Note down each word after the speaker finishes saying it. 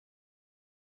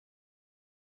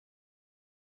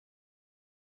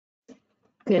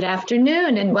Good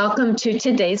afternoon and welcome to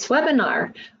today's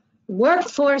webinar,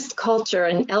 Workforce Culture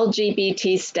and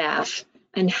LGBT Staff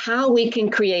and How We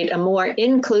Can Create a More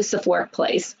Inclusive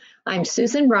Workplace. I'm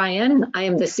Susan Ryan. I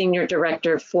am the Senior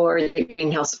Director for the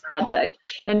Greenhouse Project,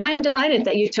 and I'm delighted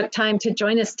that you took time to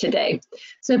join us today.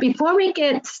 So before we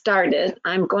get started,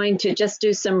 I'm going to just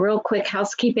do some real quick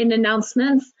housekeeping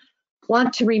announcements.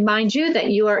 Want to remind you that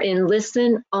you are in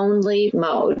listen-only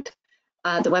mode.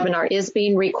 The webinar is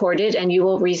being recorded and you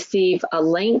will receive a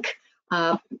link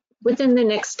within the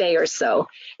next day or so.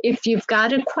 If you've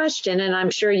got a question, and I'm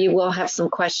sure you will have some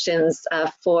questions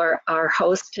for our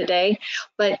host today,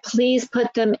 but please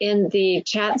put them in the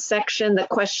chat section, the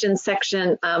question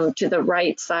section to the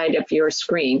right side of your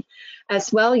screen.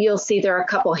 As well, you'll see there are a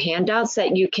couple handouts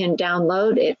that you can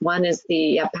download. One is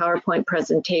the PowerPoint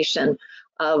presentation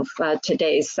of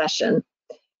today's session.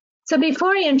 So before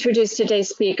I introduce today's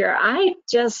speaker, I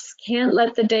just can't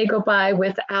let the day go by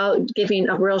without giving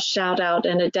a real shout out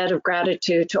and a debt of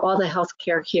gratitude to all the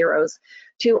healthcare heroes,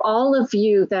 to all of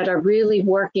you that are really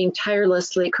working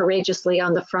tirelessly, courageously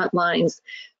on the front lines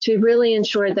to really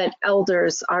ensure that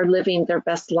elders are living their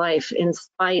best life in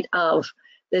spite of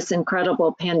this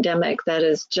incredible pandemic that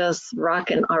is just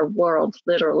rocking our world,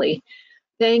 literally.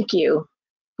 Thank you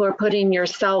for putting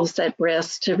yourselves at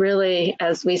risk to really,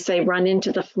 as we say, run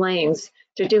into the flames,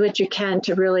 to do what you can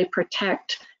to really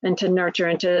protect and to nurture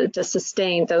and to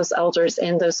sustain those elders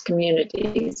in those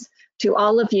communities. To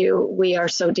all of you, we are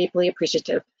so deeply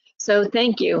appreciative. So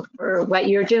thank you for what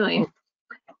you're doing.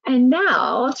 And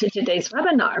now to today's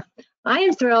webinar. I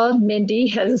am thrilled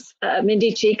Mindy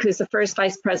Cheek, who's the first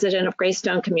Vice President of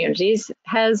Greystone Communities,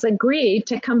 has agreed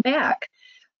to come back.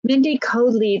 Mindy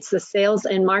co-leads the sales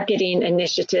and marketing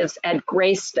initiatives at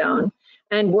Greystone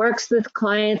and works with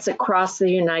clients across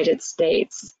the United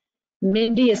States.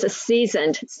 Mindy is a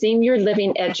seasoned senior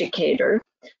living educator,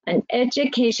 an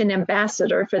education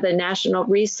ambassador for the National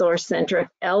Resource Center of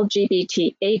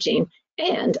LGBT Aging,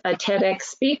 and a TEDx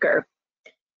speaker.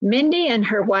 Mindy and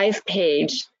her wife,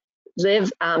 Paige,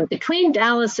 live between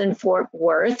Dallas and Fort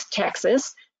Worth,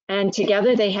 Texas, and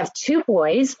together they have two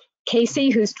boys, Casey,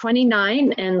 who's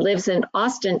 29 and lives in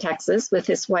Austin, Texas with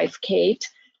his wife, Kate.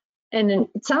 And it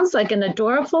sounds like an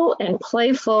adorable and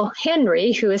playful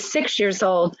Henry, who is 6 years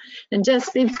old. And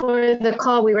just before the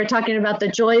call, we were talking about the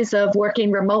joys of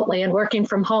working remotely and working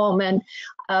from home. And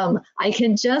I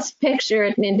can just picture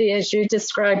it, Mindy, as you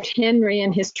described Henry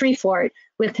in his tree fort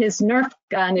with his Nerf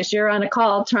gun as you're on a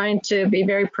call trying to be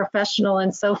very professional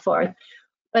and so forth.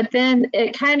 But then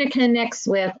it kind of connects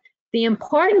with the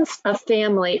importance of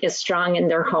family is strong in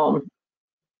their home.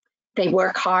 They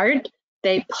work hard,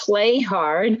 they play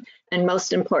hard, and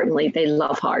most importantly, they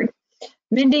love hard.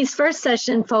 Mindy's first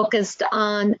session focused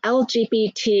on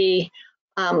LGBT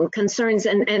concerns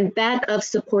and that of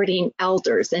supporting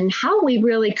elders and how we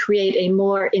really create a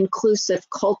more inclusive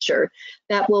culture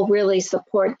that will really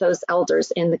support those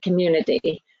elders in the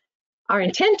community. Our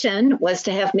intention was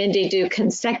to have Mindy do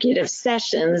consecutive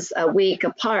sessions a week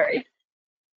apart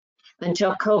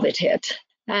until COVID hit.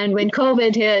 And when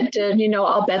COVID hit,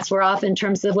 all bets were off in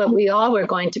terms of what we all were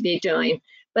going to be doing.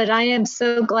 But I am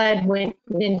so glad when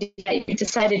Mindy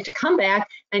decided to come back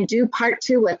and do part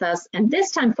two with us, and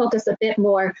this time focus a bit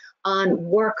more on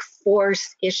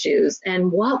workforce issues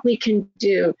and what we can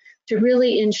do to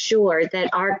really ensure that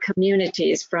our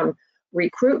communities, from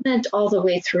recruitment all the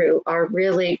way through, are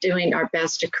really doing our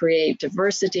best to create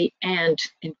diversity and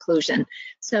inclusion.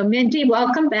 So Mindy,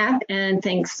 welcome back and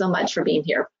thanks so much for being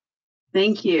here.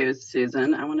 Thank you,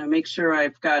 Susan. I want to make sure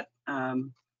I've got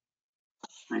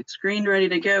my screen ready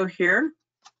to go here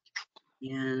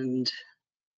and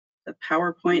the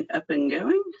PowerPoint up and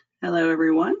going. Hello,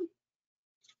 everyone.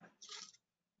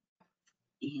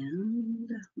 And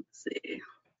let's see.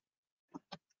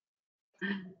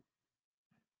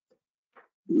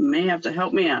 You may have to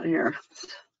help me out here.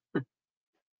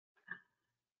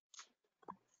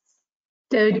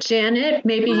 So Janet,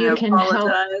 maybe you can help.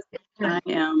 I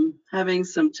am having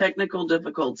some technical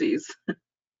difficulties.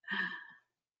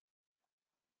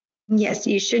 Yes,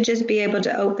 you should just be able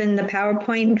to open the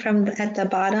PowerPoint from at the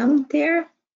bottom there.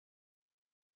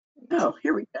 Oh,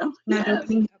 here we go. Not yes.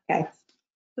 opening. Okay.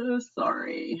 So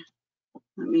sorry.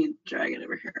 Let me drag it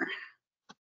over here.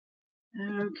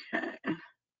 Okay.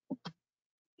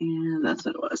 And that's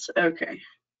what it was. Okay.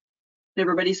 Did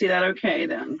everybody see that okay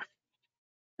then?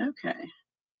 Okay.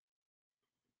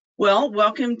 Well,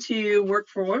 welcome to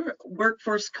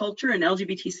Workforce Culture and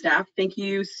LGBT Staff. Thank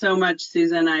you so much,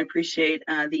 Susan. I appreciate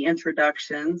the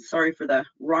introduction. Sorry for the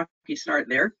rocky start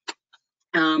there.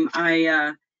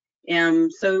 I am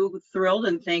so thrilled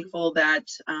and thankful that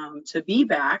to be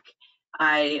back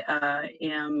I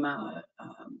am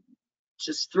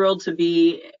just thrilled to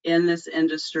be in this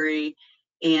industry,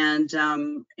 and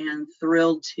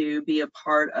thrilled to be a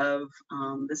part of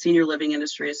the senior living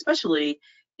industry, especially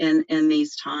in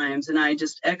these times. And I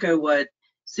just echo what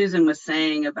Susan was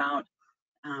saying about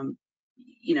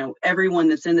you know, everyone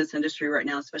that's in this industry right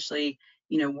now, especially,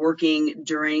 you know, working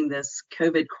during this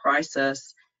COVID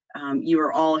crisis. You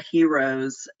are all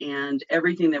heroes, and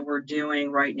everything that we're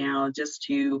doing right now just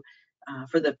to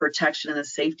for the protection and the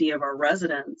safety of our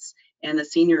residents and the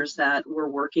seniors that we're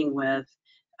working with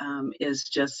is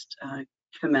just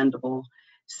commendable.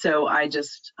 So I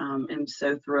just am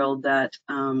so thrilled that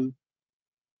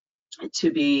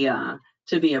to be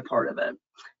a part of it.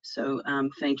 So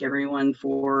thank everyone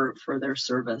for their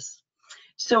service.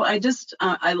 So I just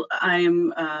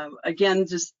I'm again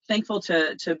just thankful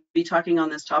to be talking on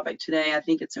this topic today. I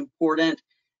think it's important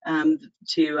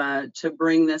to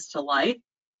bring this to light.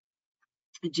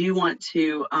 I do want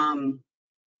to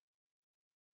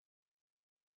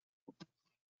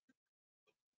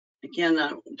again,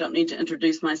 I don't need to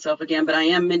introduce myself again, but I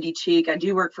am Mindy Cheek. I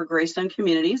do work for Greystone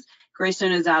Communities.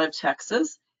 Greystone is out of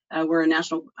Texas. We're a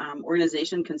national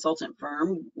organization consultant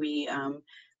firm. We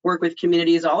work with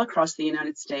communities all across the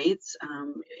United States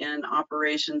in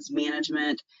operations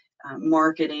management,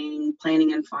 marketing,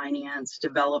 planning and finance,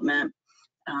 development.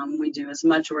 We do as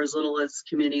much or as little as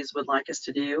communities would like us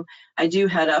to do. I do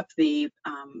head up the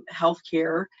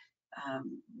healthcare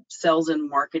sales and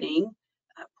marketing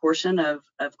portion of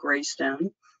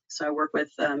Greystone. So I work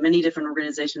with many different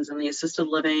organizations in the assisted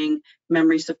living,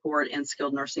 memory support, and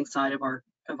skilled nursing side of our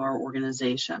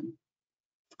organization.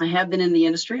 I have been in the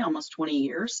industry almost 20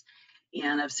 years,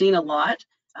 and I've seen a lot.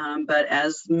 But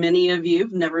as many of you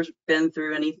have never been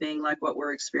through anything like what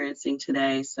we're experiencing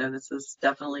today, so this is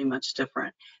definitely much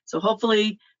different. So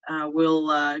hopefully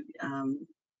we'll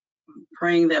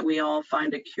praying that we all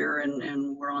find a cure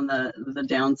and we're on the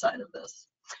downside of this.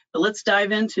 But let's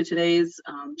dive into today's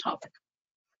topic.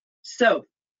 So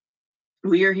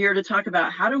we are here to talk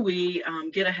about how do we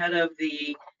get ahead of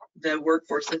the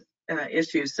workforce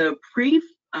issues. So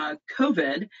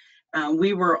pre-COVID,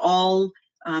 we were all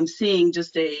seeing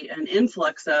just an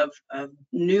influx of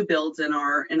new builds in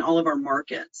all of our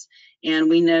markets, and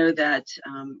we know that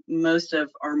most of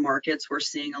our markets we're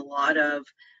seeing a lot of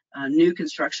new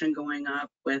construction going up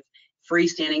with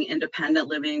freestanding independent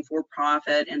living,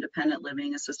 for-profit independent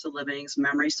living, assisted livings,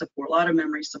 memory support, a lot of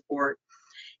memory support.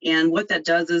 And what that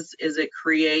does is it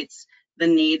creates the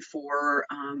need for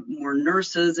more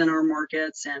nurses in our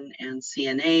markets and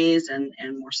CNAs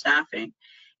and more staffing.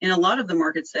 In a lot of the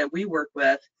markets that we work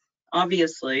with,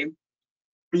 obviously,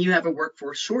 you have a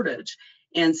workforce shortage.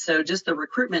 And so just the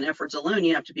recruitment efforts alone,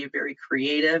 you have to be very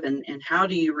creative and how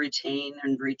do you retain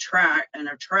and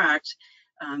attract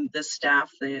the staff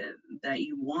that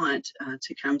you want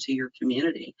to come to your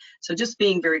community. So just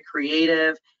being very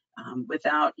creative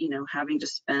without, you know, having to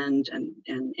spend and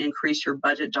increase your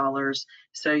budget dollars.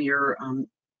 So you're,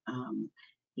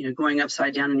 you know, going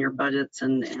upside down in your budgets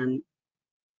and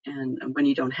when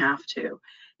you don't have to.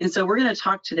 And so we're going to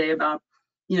talk today about,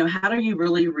 you know, how do you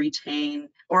really retain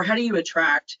or how do you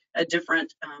attract a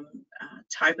different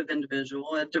type of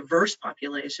individual, a diverse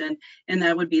population, and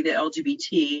that would be the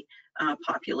LGBT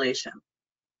population.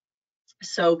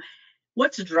 So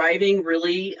what's driving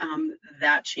really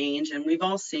that change, and we've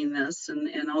all seen this,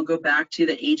 and I'll go back to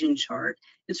the aging chart.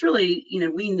 It's really, you know,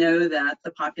 we know that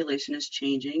the population is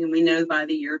changing, and we know by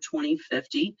the year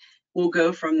 2050, we'll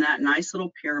go from that nice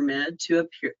little pyramid to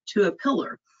a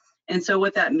pillar. And so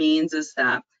what that means is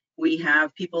that we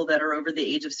have people that are over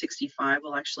the age of 65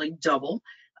 will actually double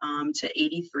to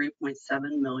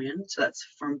 83.7 million. So that's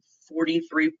from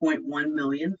 43.1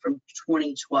 million from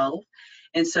 2012.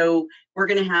 And so we're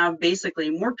going to have basically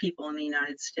more people in the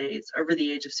United States over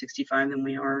the age of 65 than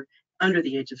we are under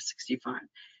the age of 65.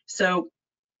 So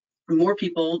more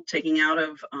people taking out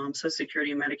of Social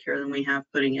Security and Medicare than we have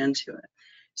putting into it.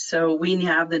 So we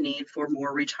have the need for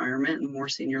more retirement and more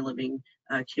senior living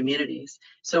communities.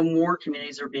 So more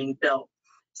communities are being built.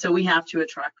 So we have to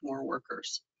attract more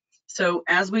workers. So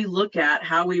as we look at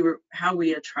how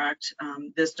we attract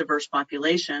this diverse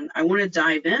population, I want to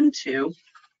dive into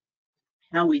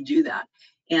how we do that.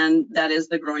 And that is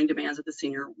the growing demands of the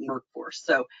senior workforce.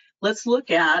 So let's look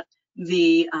at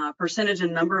the percentage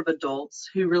and number of adults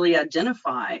who really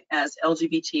identify as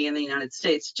LGBT in the United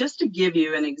States, just to give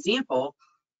you an example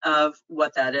of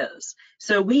what that is.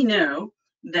 So we know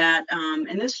that,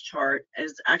 and this chart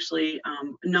is actually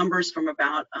numbers from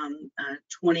about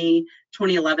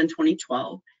 2011,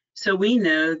 2012. So we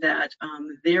know that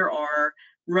there are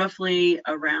roughly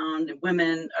around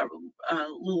women a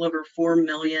little over 4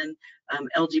 million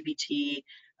LGBT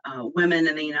women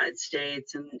in the United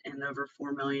States and over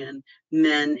 4 million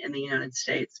men in the United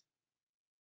States.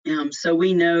 So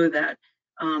we know that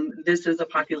this is a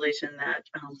population that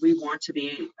we want to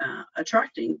be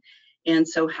attracting. And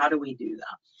so how do we do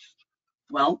that?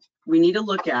 Well, we need to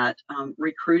look at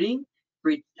recruiting,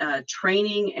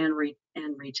 training, and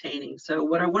retaining. So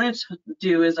what I wanted to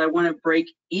do is I want to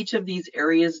break each of these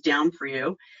areas down for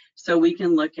you so we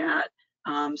can look at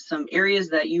some areas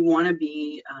that you want to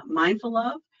be mindful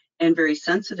of and very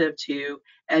sensitive to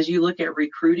as you look at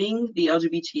recruiting the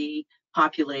LGBT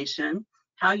population,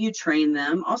 how you train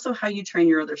them, also how you train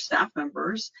your other staff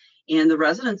members and the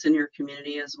residents in your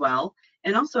community as well,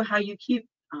 and also how you keep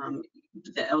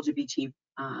the LGBT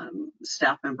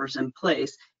staff members in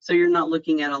place so you're not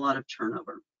looking at a lot of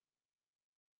turnover.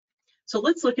 So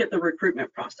let's look at the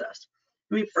recruitment process.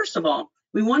 I mean, first of all,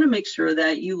 we want to make sure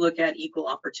that you look at equal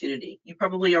opportunity. You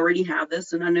probably already have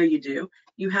this, and I know you do.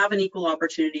 You have an equal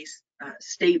opportunity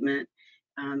statement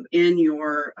in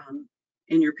your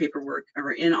paperwork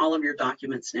or in all of your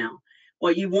documents now.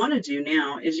 What you want to do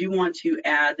now is you want to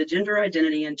add the gender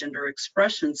identity and gender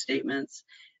expression statements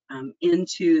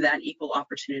into that equal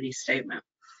opportunity statement.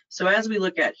 So as we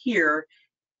look at here,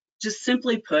 just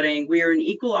simply putting, we are an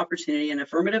equal opportunity and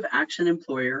affirmative action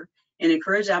employer and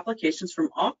encourage applications from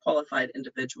all qualified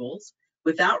individuals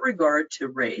without regard to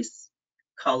race,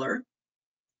 color,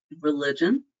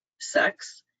 religion,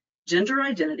 sex, gender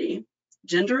identity,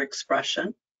 gender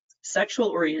expression, sexual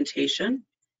orientation,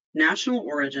 national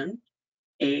origin,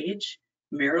 age,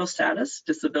 marital status,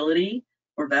 disability,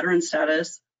 or veteran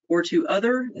status, or to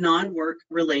other non-work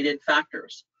related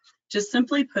factors. Just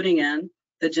simply putting in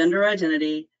the gender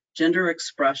identity, gender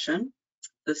expression,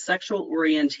 the sexual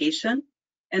orientation,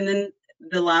 and then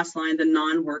the last line,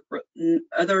 the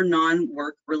other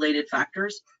non-work related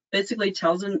factors, basically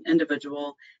tells an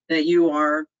individual that you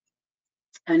are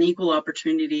an equal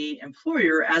opportunity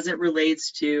employer as it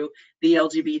relates to the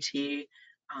LGBT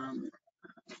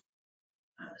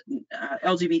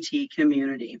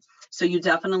community. So you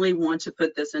definitely want to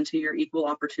put this into your equal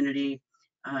opportunity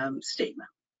statement.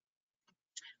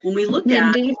 When we look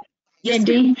Mindy, at, yes,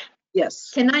 Mindy,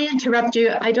 yes. can I interrupt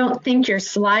you? I don't think your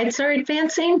slides are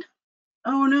advancing.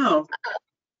 Oh no.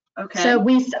 Okay. So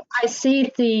I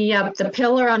see the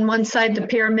pillar on one side, the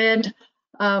pyramid.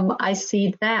 I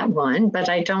see that one, but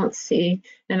I don't see,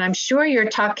 and I'm sure you're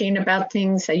talking about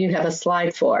things that you have a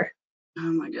slide for.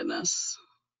 Oh my goodness.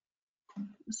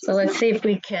 So let's see if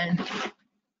we can.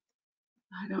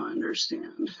 I don't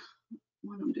understand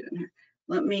what I'm doing here.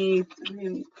 Let me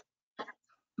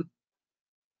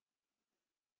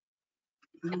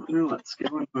I don't know what's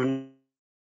going on.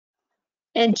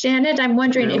 And Janet, I'm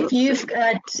wondering Yeah, if you've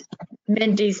got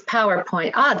Mindy's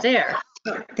PowerPoint. Ah, there.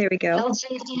 Oh, there we go.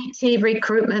 LGBT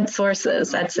recruitment sources.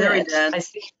 That's There it. we did. I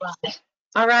see.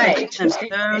 All right. I'm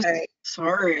so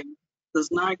sorry. This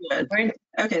is not good.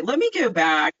 Okay, let me go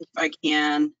back if I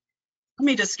can. Let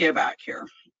me just go back here.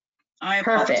 I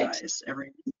apologize,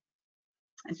 everyone.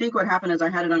 I think what happened is I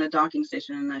had it on a docking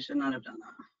station and I should not have done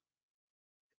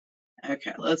that.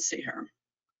 Okay, let's see here.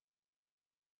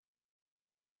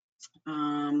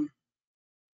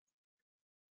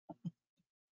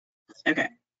 Okay,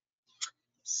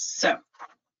 so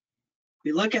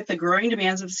we look at the growing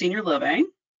demands of senior living.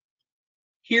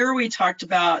 Here we talked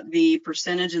about the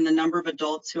percentage and the number of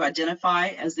adults who identify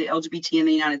as the LGBT in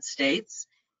the United States.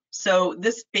 So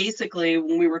this basically,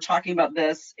 when we were talking about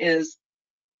this, is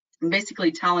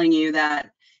basically telling you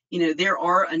that, you know, there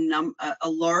are a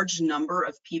large number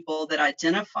of people that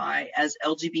identify as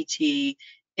LGBT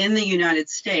in the United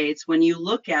States. When you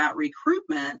look at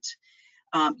recruitment,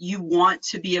 you want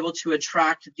to be able to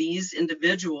attract these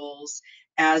individuals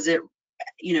as it,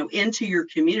 you know, into your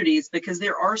communities, because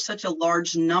there are such a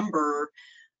large number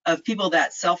of people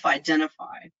that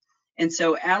self-identify. And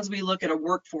so as we look at a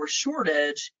workforce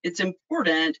shortage, it's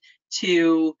important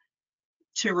to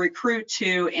recruit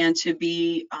to and to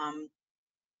be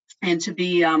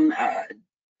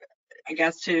I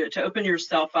guess to open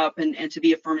yourself up and to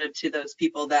be affirmative to those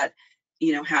people that,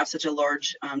 you know, have such a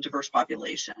large diverse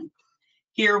population.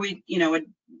 Here we, you know,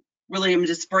 really I'm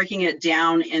just breaking it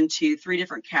down into 3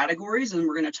 different categories, and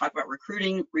we're going to talk about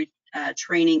recruiting,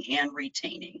 training, and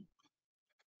retaining.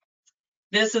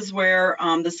 This is where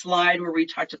the slide where we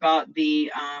talked about the,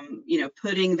 you know,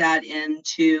 putting that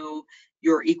into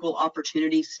your equal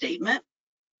opportunity statement.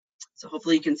 So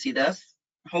hopefully you can see this.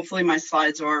 Hopefully my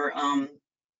slides are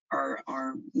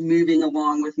moving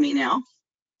along with me now.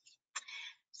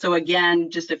 So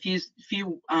again, just a few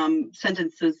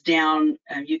sentences down,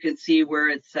 you can see where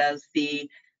it says the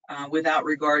without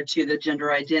regard to the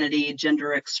gender identity,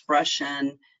 gender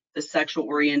expression, the sexual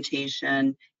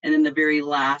orientation, and in the very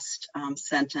last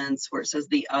sentence where it says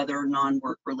the other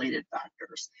non-work related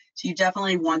factors. So you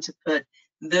definitely want to put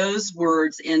those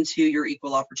words into your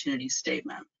equal opportunity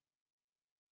statement.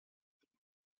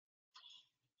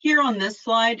 Here on this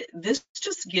slide, this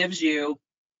just gives you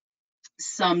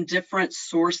some different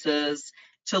sources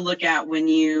to look at when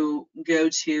you go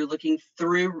to looking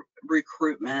through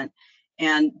recruitment,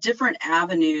 and different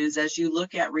avenues as you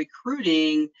look at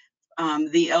recruiting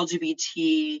the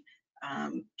LGBT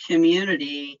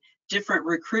community, different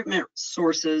recruitment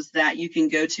sources that you can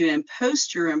go to and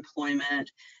post your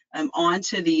employment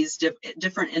onto these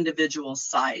different individual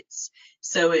sites.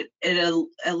 So it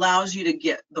allows you to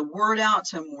get the word out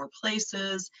to more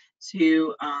places,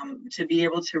 to be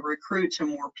able to recruit to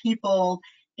more people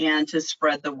and to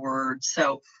spread the word.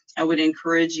 So I would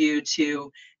encourage you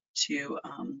to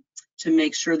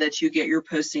make sure that you get your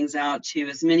postings out to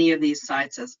as many of these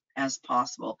sites as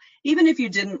possible. Even if you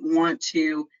didn't want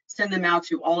to send them out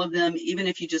to all of them, even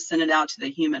if you just send it out to the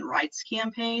Human Rights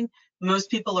Campaign,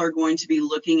 most people are going to be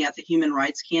looking at the Human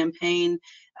Rights Campaign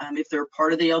if they're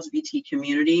part of the LGBT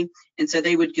community, and so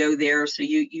they would go there. So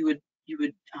you would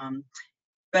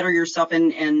better yourself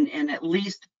and at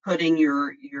least putting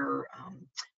your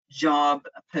job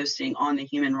posting on the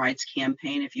Human Rights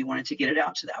Campaign if you wanted to get it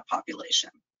out to that population.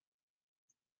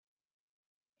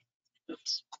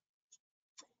 Oops.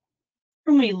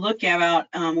 When we look about,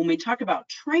 when we talk about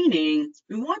training,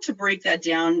 we want to break that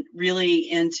down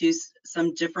really into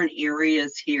some different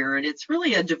areas here. And it's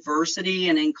really a diversity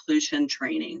and inclusion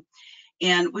training.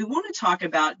 And we want to talk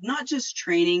about not just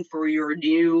training for your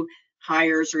new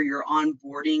hires or your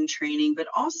onboarding training, but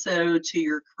also to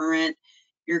your current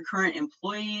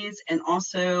employees, and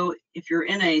also if you're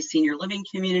in a senior living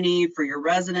community, for your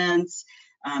residents,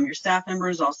 your staff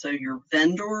members, also your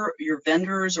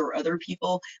vendors or other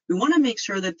people. We want to make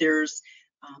sure that there's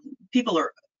people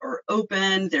are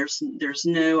open, there's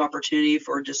no opportunity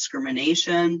for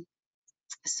discrimination.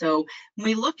 So when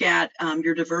we look at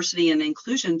your diversity and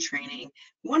inclusion training,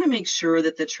 we want to make sure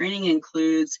that the training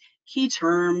includes key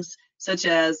terms such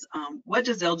as what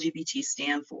does LGBT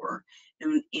stand for?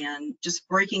 And just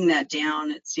breaking that down,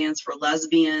 it stands for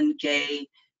lesbian, gay,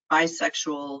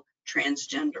 bisexual,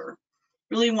 transgender.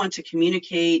 Really want to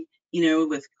communicate,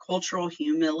 with cultural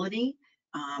humility,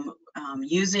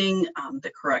 using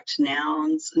the correct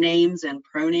names and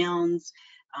pronouns,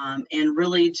 and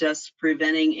really just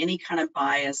preventing any kind of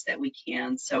bias that we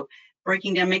can. So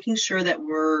breaking down, making sure that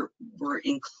we're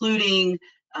including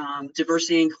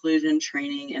diversity and inclusion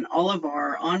training in all of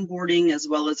our onboarding as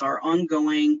well as our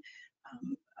ongoing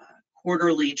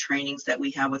quarterly trainings that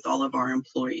we have with all of our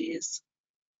employees.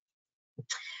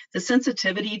 The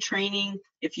sensitivity training,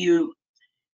 if you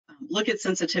look at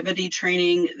sensitivity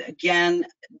training, again,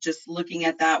 just looking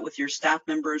at that with your staff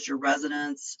members, your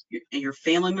residents, your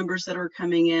family members that are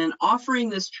coming in, offering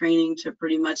this training to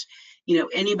pretty much,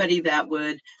 anybody that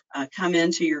would come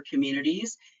into your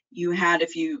communities.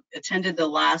 If you attended the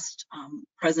last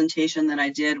presentation that I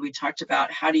did, we talked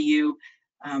about how do you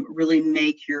really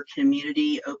make your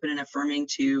community open and affirming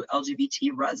to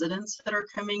LGBT residents that are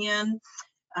coming in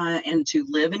and to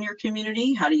live in your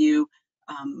community. How do you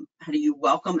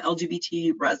welcome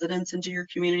LGBT residents into your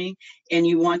community? And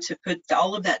you want to put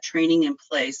all of that training in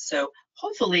place. So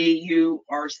hopefully you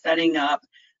are setting up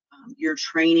your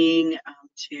training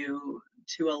to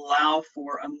allow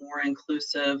for a more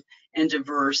inclusive and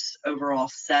diverse overall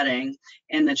setting,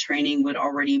 and the training would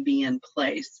already be in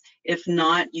place. If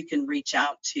not, you can reach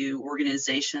out to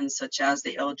organizations such as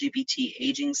the LGBT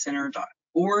Aging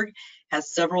Center.org,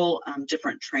 has several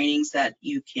different trainings that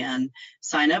you can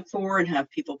sign up for and have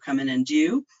people come in and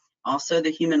do. Also, the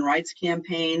Human Rights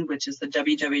Campaign, which is the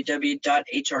www.hrc.org,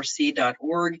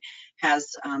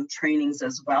 has trainings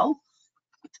as well.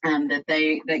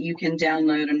 That you can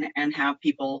download and have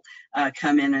people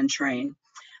come in and train.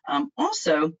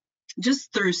 Also,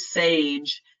 just through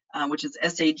SAGE, which is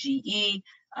SAGE,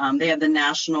 they have the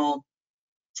National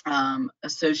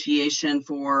Association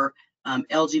for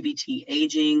LGBT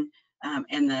Aging,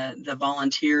 and the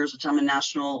volunteers, which I'm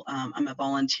a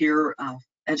volunteer,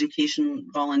 education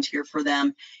volunteer for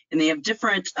them, and they have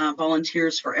different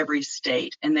volunteers for every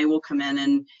state, and they will come in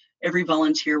and every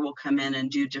volunteer will come in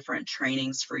and do different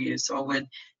trainings for you. So I would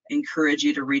encourage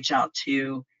you to reach out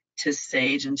to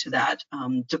SAGE and to that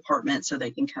department so they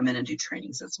can come in and do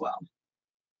trainings as well.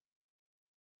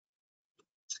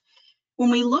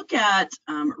 When we look at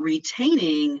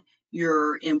retaining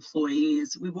your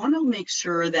employees, we want to make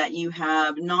sure that you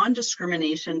have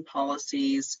non-discrimination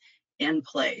policies in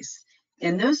place.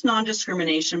 And those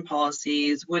non-discrimination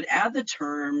policies would add the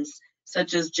terms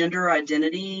such as gender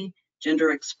identity,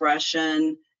 gender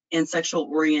expression, and sexual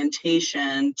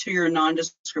orientation to your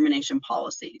non-discrimination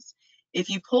policies. If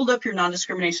you pulled up your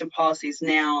non-discrimination policies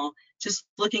now, just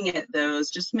looking at those,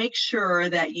 just make sure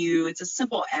that it's a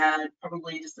simple add,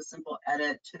 probably just a simple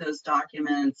edit to those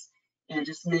documents, and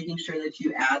just making sure that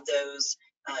you add those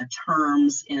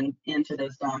terms into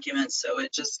those documents so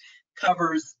it just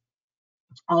covers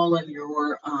all of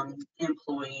your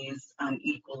employees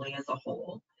equally as a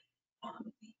whole.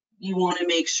 You want to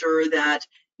make sure that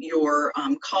your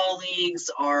colleagues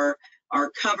are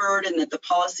covered and that the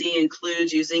policy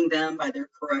includes using them by their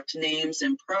correct names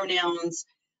and pronouns.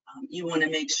 You want to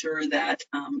make sure that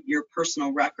your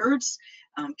personal records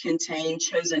contain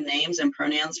chosen names and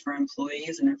pronouns for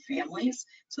employees and their families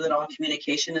so that all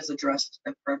communication is addressed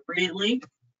appropriately.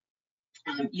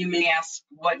 You may ask,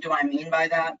 what do I mean by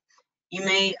that? You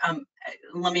may,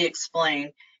 let me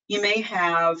explain. You may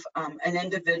have an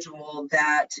individual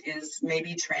that is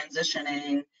maybe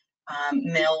transitioning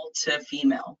male to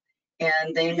female,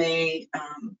 and they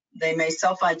may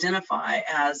self-identify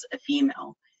as a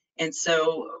female. And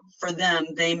so for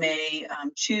them, they may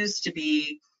choose to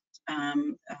be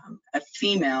a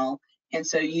female, and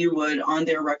so you would, on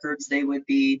their records, they would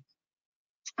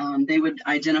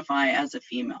identify as a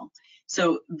female.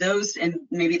 So those, and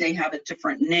maybe they have a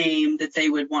different name that they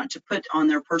would want to put on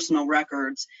their personal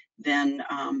records than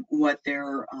what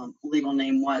their legal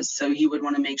name was. So you would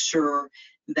want to make sure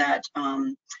that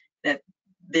that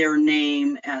their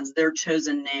name, as their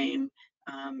chosen name,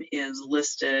 is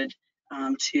listed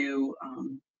to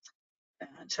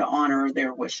honor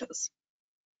their wishes.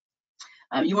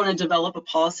 You want to develop a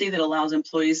policy that allows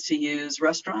employees to use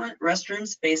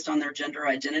restrooms based on their gender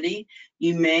identity.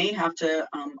 You may have to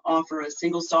offer a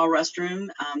single stall restroom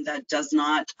that does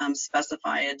not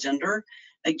specify a gender.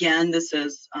 Again, this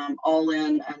is all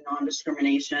in a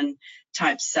non-discrimination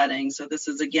type setting. So this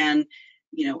is, again,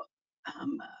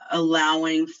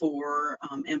 allowing for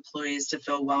employees to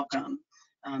feel welcome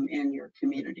in your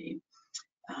community.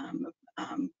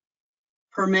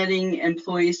 Permitting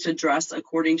employees to dress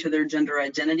according to their gender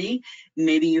identity.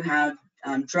 Maybe you have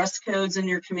dress codes in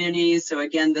your communities. So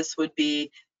again, this would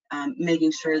be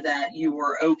making sure that you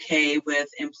were okay with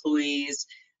employees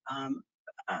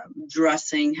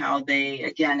dressing how they,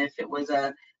 again, if it was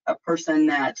a person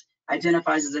that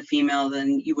identifies as a female,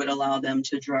 then you would allow them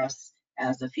to dress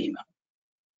as a female.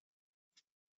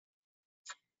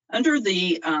 Under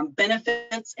the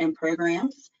benefits and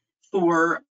programs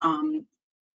for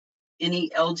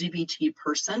any LGBT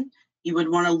person, you would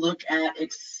want to look at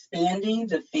expanding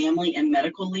the family and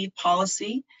medical leave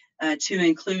policy to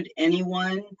include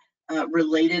anyone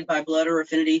related by blood or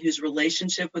affinity whose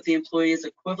relationship with the employee is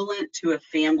equivalent to a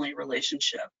family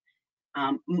relationship.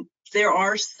 There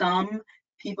are some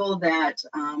people that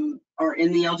are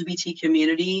in the LGBT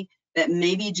community that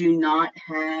maybe do not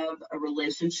have a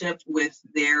relationship with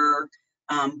their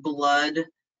blood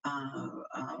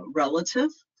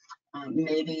relative.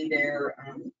 Maybe their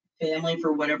family,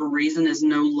 for whatever reason, is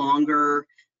no longer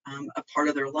a part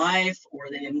of their life, or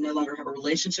they no longer have a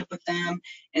relationship with them,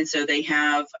 and so they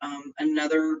have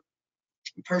another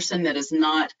person that is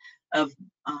not of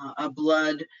a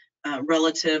blood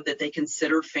relative that they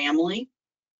consider family.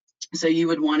 So you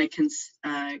would want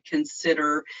to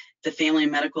consider the Family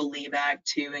and Medical Leave Act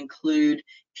to include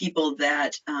people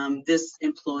that this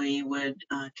employee would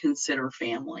consider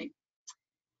family.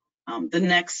 The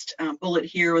next bullet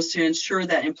here was to ensure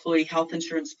that employee health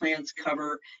insurance plans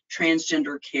cover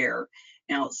transgender care.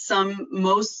 Now,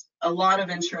 a lot of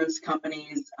insurance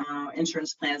companies,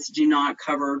 insurance plans do not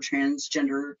cover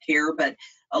transgender care, but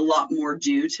a lot more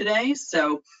do today.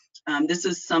 So this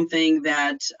is something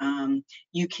that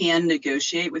you can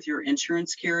negotiate with your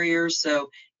insurance carrier. So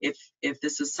if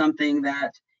this is something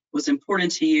that was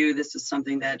important to you, this is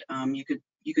something that you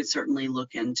could certainly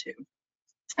look into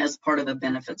as part of a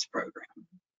benefits program.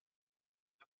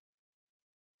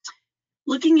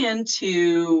 Looking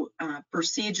into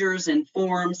procedures and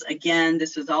forms, again,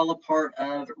 this is all a part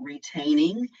of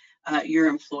retaining your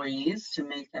employees to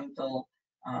make them feel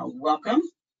welcome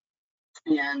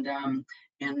and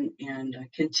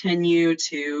continue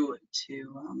to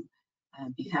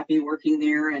be happy working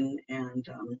there and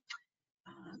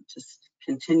just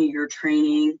continue your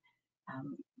training.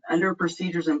 Under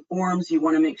procedures and forms, you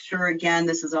want to make sure, again,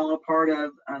 this is all a part of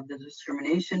the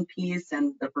discrimination piece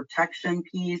and the protection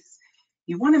piece.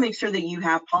 You want to make sure that you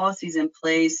have policies in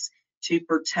place to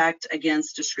protect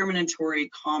against discriminatory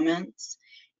comments.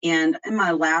 And in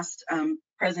my last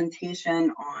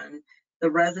presentation on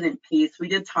resident piece, we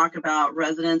did talk about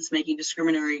residents making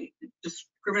discriminatory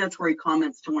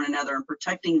comments to one another and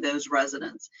protecting those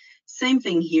residents. Same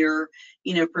thing here,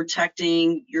 you know,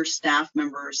 protecting your staff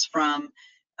members from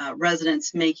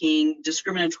residents making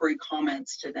discriminatory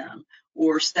comments to them,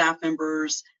 or staff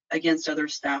members against other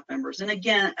staff members. And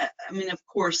again, I mean, of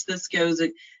course, this goes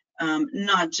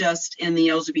not just in the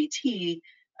LGBT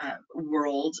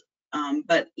world,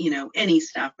 but, you know, any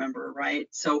staff member, right?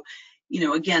 So, you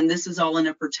know, again, this is all in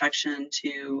a protection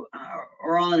to,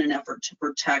 or all in an effort to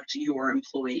protect your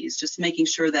employees, just making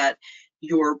sure that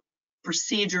your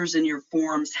procedures and your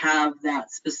forms have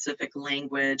that specific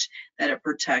language, that it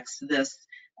protects this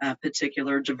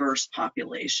particular diverse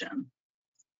population.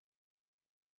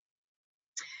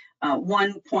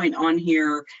 One point on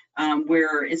here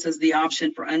where it says the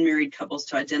option for unmarried couples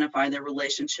to identify their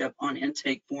relationship on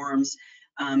intake forms,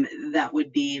 that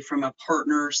would be from a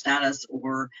partner status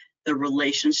or the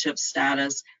relationship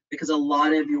status, because a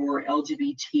lot of your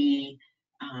LGBT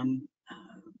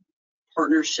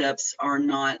partnerships are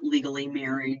not legally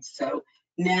married. So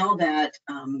now that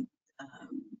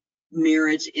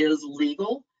marriage is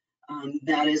legal,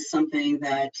 that is something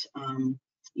that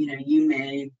you know, you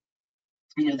may,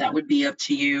 you know, that would be up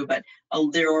to you, but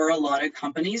there are a lot of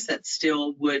companies that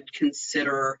still would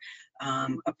consider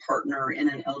a partner in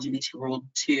an LGBT world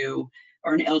too,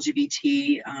 or an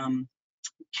LGBT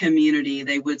community.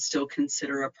 They would still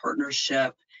consider a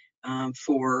partnership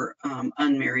for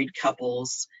unmarried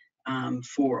couples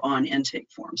for on intake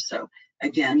forms. So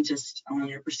again, just on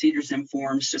your procedures and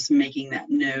forms, just making that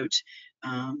note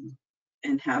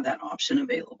and have that option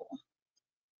available.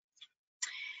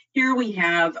 Here we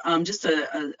have just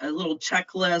a little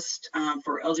checklist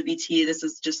for LGBT. This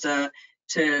is just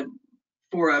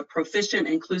for a proficient,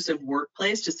 inclusive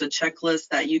workplace, just a checklist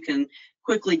that you can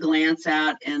quickly glance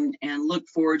at and look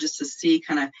for, just to see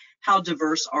kind of how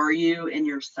diverse are you in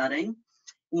your setting.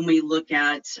 When we look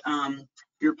at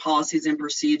your policies and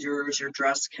procedures, your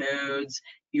dress codes,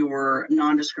 your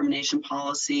non-discrimination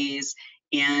policies,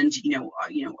 and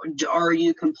are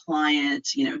you compliant?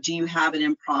 Do you have it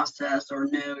in process, or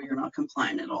no, you're not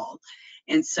compliant at all?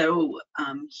 And so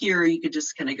here you could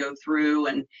just kind of go through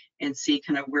and see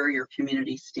kind of where your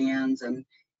community stands and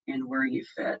where you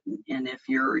fit, and if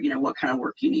you're, what kind of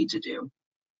work you need to do.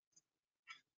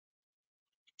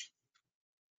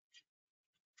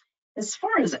 As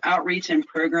far as outreach and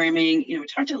programming, we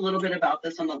talked a little bit about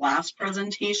this on the last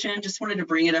presentation. Just wanted to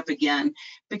bring it up again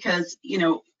because,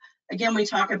 again, we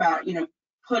talk about,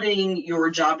 putting your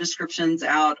job descriptions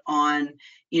out on,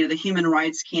 the Human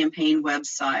Rights Campaign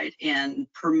website and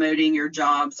promoting your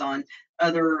jobs on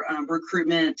other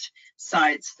recruitment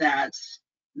sites that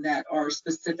are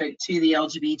specific to the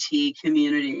LGBT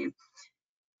community.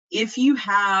 If you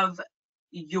have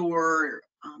your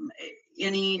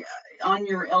on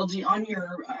your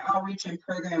outreach and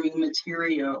programming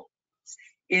material,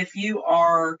 if you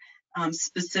are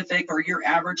specific, or you're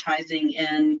advertising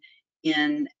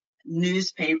in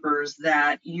newspapers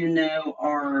that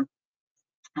are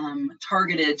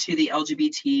targeted to the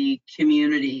LGBT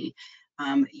community,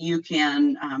 you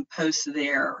can post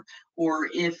there. Or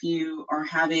if you are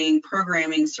having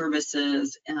programming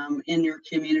services in your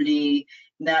community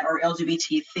that are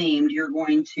LGBT themed, you're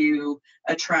going to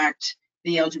attract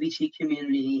the LGBT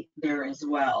community there as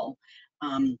well.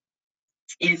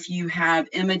 If you have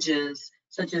images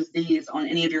such as these on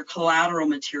any of your collateral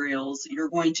materials, you're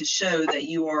going to show that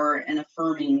you are an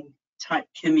affirming type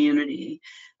community.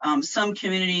 Some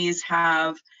communities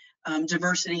have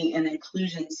diversity and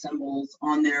inclusion symbols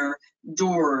on their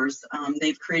doors.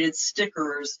 They've created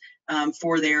stickers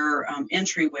for their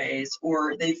entryways,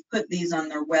 or they've put these on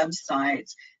their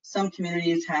websites. Some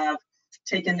communities have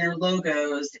taken their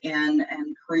logos and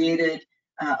created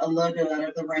a logo out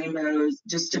of the rainbows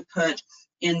just to put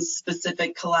in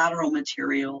specific collateral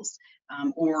materials,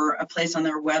 or a place on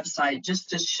their website just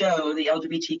to show the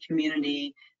LGBT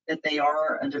community that they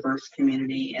are a diverse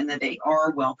community and that they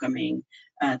are welcoming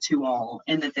to all,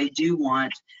 and that they do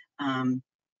want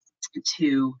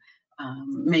to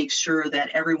make sure that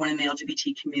everyone in the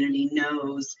LGBT community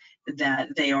knows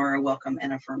that they are a welcome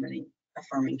and affirming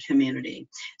community.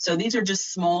 So these are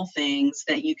just small things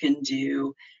that you can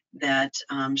do that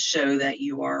show that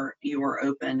you are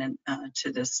open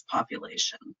to this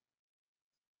population.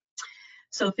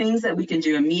 So things that we can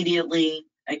do immediately,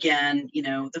 again,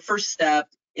 the first step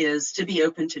is to be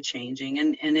open to changing,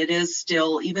 and it is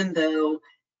still, even though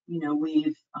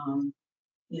we've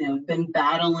been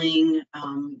battling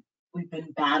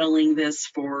this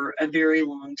for a very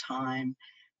long time,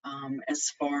 as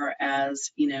far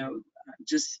as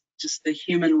just the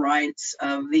human rights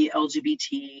of the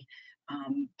LGBT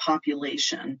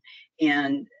population.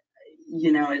 And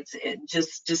you know,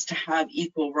 just to have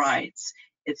equal rights.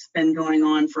 It's been going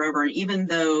on forever. And even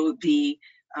though the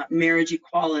marriage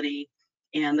equality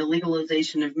and the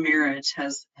legalization of marriage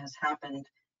has happened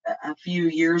a few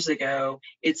years ago,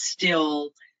 it's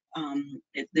still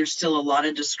there's still a lot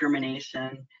of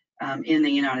discrimination in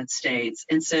the United States,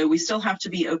 and so we still have to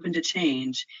be open to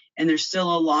change. And there's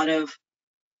still a lot of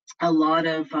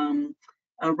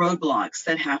roadblocks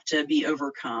that have to be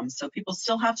overcome. So people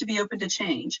still have to be open to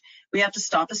change. We have to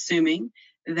stop assuming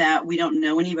that we don't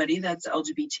know anybody that's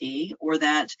LGBT, or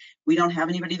that we don't have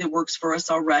anybody that works for us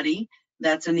already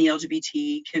that's in the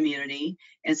LGBT community.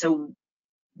 And so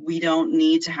we don't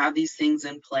need to have these things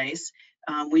in place.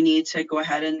 We need to go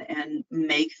ahead and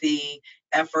make the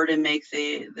effort and make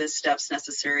the steps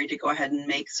necessary to go ahead and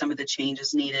make some of the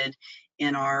changes needed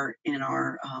in our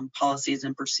policies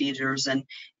and procedures, and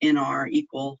in our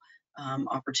equal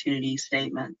opportunity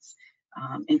statements.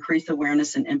 Increase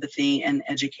awareness and empathy, and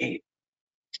educate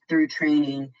through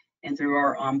training and through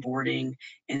our onboarding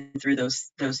and through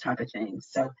those type of things.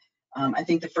 So I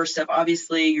think the first step,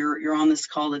 obviously, you're on this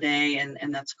call today,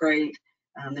 and that's great.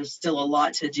 There's still a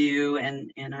lot to do,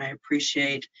 and I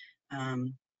appreciate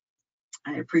you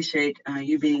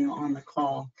being on the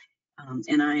call.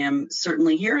 And I am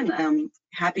certainly here, and I'm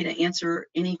happy to answer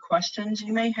any questions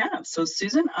you may have. So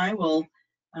Susan, I will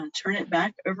turn it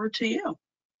back over to you.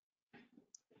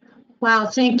 Wow,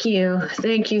 thank you.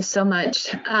 Thank you so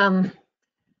much.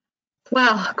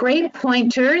 Wow, great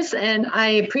pointers, and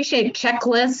I appreciate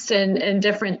checklists and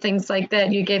different things like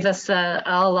that. You gave us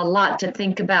all a lot to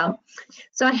think about.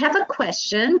 So I have a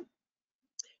question.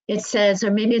 It says,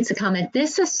 or maybe it's a comment,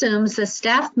 this assumes the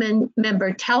staff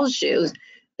member tells you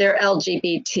they're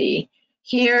LGBT.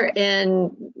 Here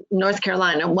in North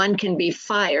Carolina, one can be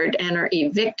fired and or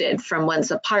evicted from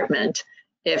one's apartment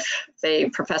if they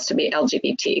profess to be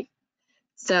LGBT.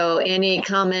 So any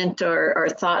comment or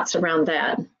thoughts around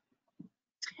that?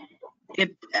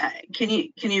 Can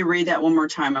you read that one more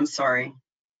time? I'm sorry.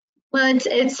 Well,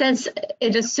 it says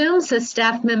it assumes the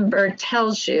staff member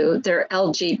tells you they're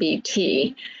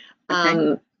LGBT.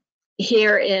 Okay.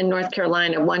 Here in North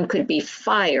Carolina, one could be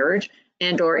fired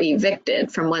and or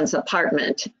evicted from one's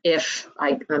apartment if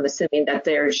I'm assuming that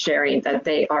they're sharing that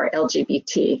they are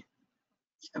LGBT.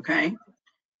 Okay.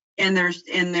 And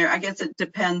I guess it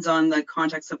depends on the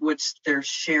context of which they're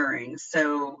sharing.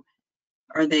 So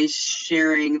are they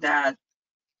sharing that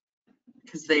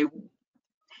because they,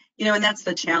 and that's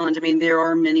the challenge. I mean, there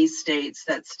are many states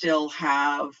that still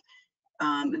have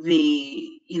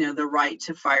the right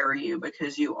to fire you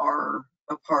because you are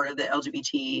a part of the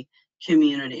LGBT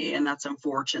community, and that's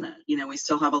unfortunate. We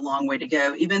still have a long way to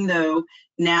go, even though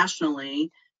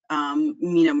nationally,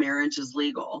 marriage is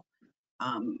legal.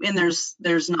 And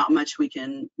there's not much we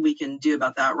can do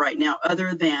about that right now,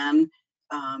 other than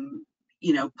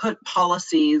put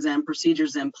policies and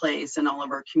procedures in place in all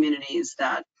of our communities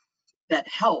that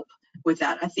help with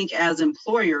that. I think as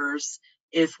employers,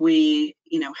 if we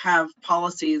have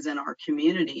policies in our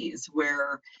communities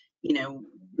where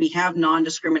we have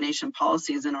non-discrimination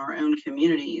policies in our own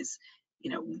communities,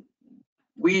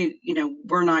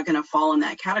 we're not going to fall in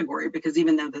that category, because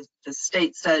even though the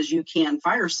state says you can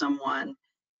fire someone,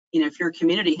 if your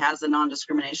community has a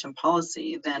non-discrimination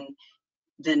policy, then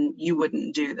you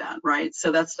wouldn't do that, right?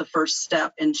 So that's the first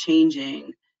step in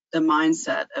changing the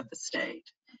mindset of the state.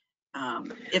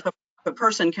 If a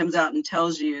person comes out and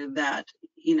tells you that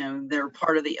they're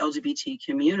part of the LGBT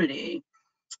community,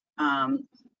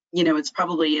 it's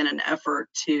probably in an effort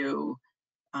to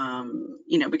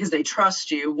because they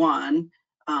trust you, one,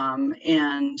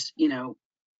 and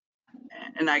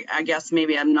I guess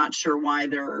maybe I'm not sure why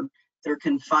they're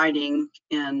confiding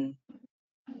in.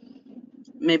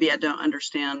 Maybe I don't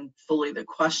understand fully the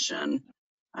question,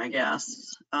 I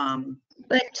guess.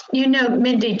 But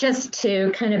Mindy, just to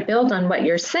kind of build on what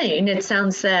you're saying, it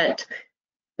sounds that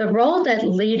the role that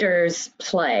leaders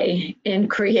play in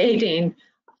creating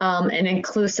an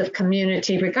inclusive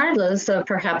community, regardless of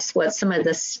perhaps what some of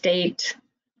the state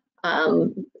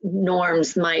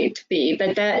norms might be,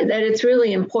 but that it's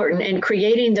really important, and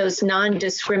creating those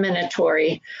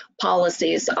non-discriminatory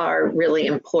policies are really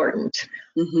important.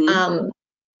 Mm-hmm.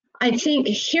 I think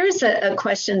here's a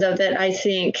question, though, that I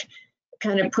think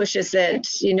kind of pushes it.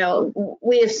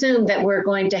 We assume that we're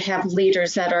going to have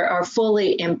leaders that are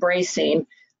fully embracing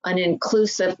an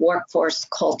inclusive workforce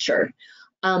culture.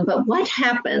 But what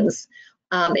happens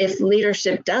if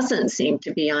leadership doesn't seem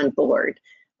to be on board,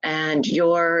 and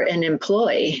you're an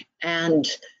employee and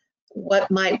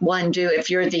what might one do if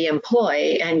you're the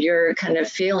employee and you're kind of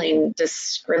feeling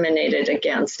discriminated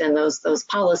against and those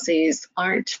policies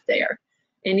aren't there?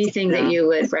 Anything that you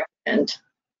would recommend?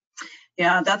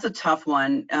 Yeah, that's a tough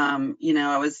one. You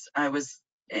know, I was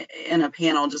in a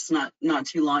panel just not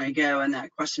too long ago, and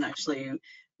that question actually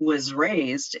was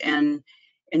raised. And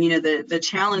you know, the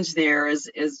challenge there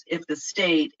is if the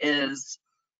state is,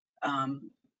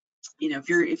 you know,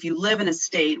 if you live in a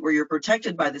state where you're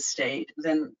protected by the state,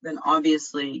 then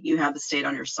obviously you have the state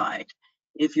on your side.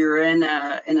 If you're in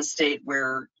a state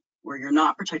where you're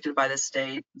not protected by the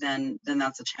state, then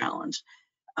that's a challenge.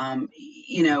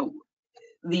 You know,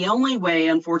 the only way,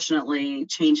 unfortunately,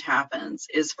 change happens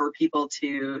is for people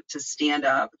to stand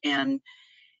up and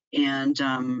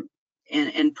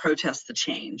protest the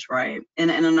change, right?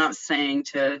 And I'm not saying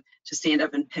to stand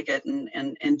up and picket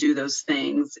and do those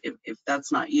things if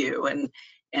that's not you,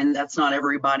 and that's not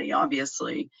everybody,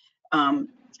 obviously.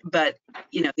 But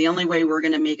you know, the only way we're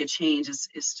going to make a change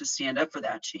is to stand up for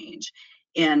that change.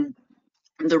 And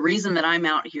the reason that I'm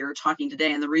out here talking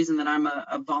today, and the reason that I'm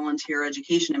a volunteer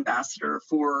education ambassador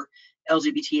for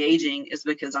LGBT aging, is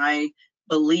because I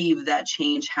believe that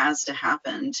change has to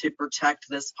happen to protect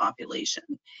this population.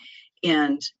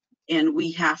 And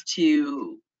we have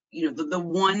to, you know, the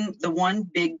one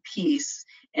big piece,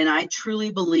 and I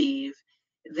truly believe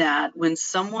that when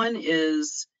someone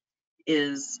is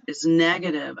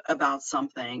negative about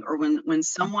something, or when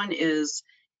someone is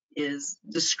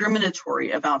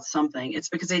discriminatory about something, it's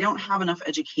because they don't have enough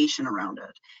education around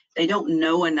it. They don't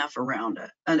know enough around it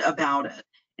and about it.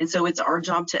 And so it's our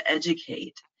job to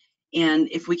educate. And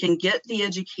if we can get the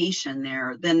education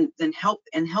there, then help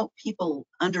people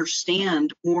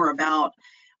understand more about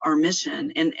our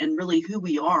mission and really who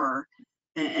we are,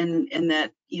 and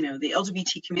that, you know, the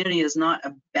LGBT community is not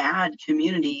a bad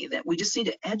community, that we just need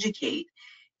to educate.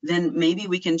 Then maybe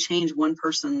we can change one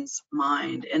person's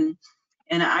mind. And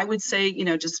I would say, you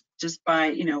know, just by,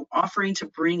 you know, offering to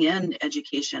bring in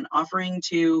education, offering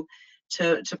to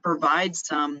provide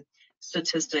some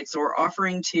statistics, or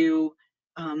offering to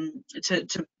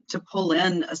pull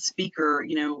in a speaker,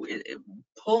 you know,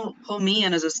 pull me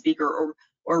in as a speaker,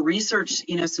 or research,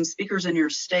 you know, some speakers in your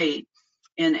state,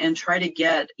 and try to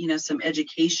get, you know, some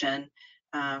education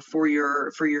for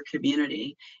your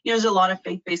community. You know, there's a lot of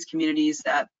faith-based communities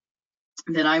that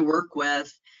I work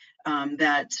with,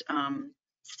 that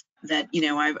you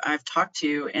know, I've talked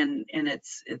to, and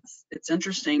it's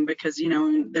interesting because, you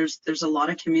know, there's a lot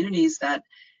of communities that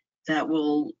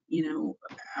will, you know,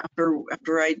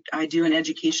 after I do an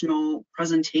educational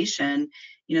presentation,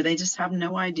 you know, they just have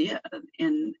no idea,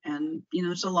 and you know,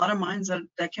 there's a lot of minds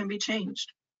that can be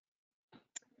changed.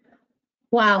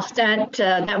 Wow,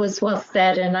 that was well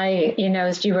said. And I, you know,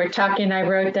 as you were talking, I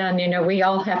wrote down, you know, we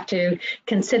all have to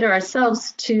consider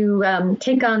ourselves to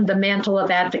take on the mantle of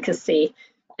advocacy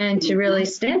and to really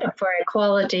stand up for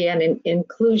equality and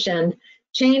inclusion.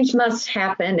 Change must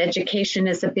happen. Education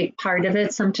is a big part of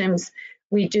it. Sometimes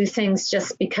we do things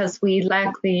just because we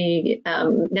lack the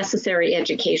necessary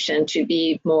education to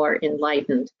be more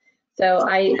enlightened. So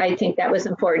I think that was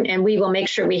important. And we will make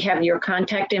sure we have your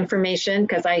contact information,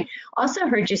 because I also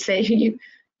heard you say you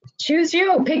choose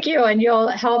you, pick you, and you'll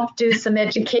help do some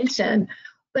education.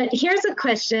 But here's a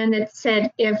question. It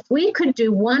said, if we could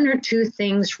do one or two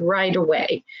things right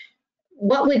away,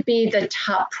 what would be the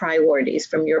top priorities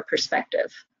from your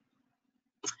perspective?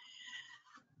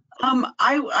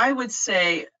 I would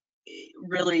say,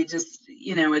 really, just,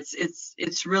 you know,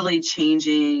 it's really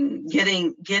changing,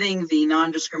 getting the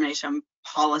non-discrimination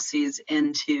policies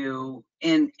into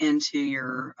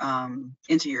your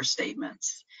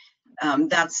statements.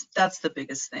 That's the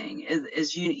biggest thing,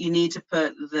 is you need to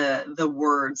put the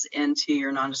words into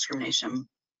your non-discrimination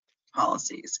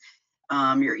policies,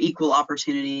 your equal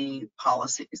opportunity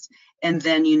policies, and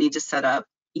then you need to set up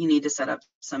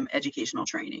some educational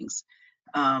trainings.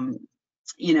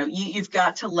 You know, you've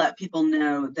got to let people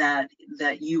know that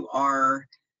you are,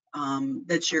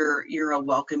 that you're a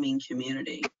welcoming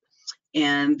community,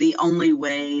 and the only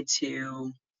way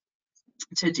to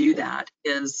do that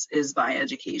is by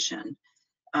education.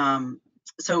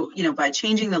 So, you know, by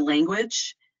changing the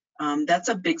language, that's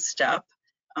a big step,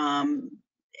 and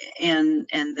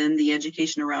then the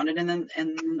education around it, and then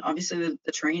obviously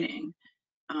the training.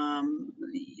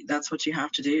 That's what you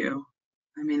have to do.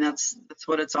 I mean, that's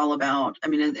what it's all about. I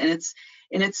mean, and it's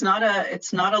not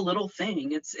a little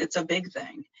thing. It's a big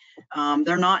thing.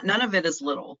 None of it is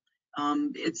little.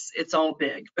 It's all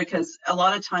big, because a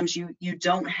lot of times you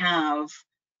don't have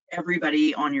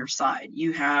everybody on your side.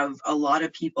 You have a lot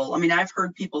of people. I mean, I've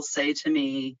heard people say to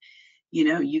me,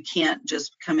 you can't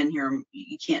just come in here,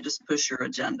 you can't just push your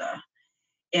agenda.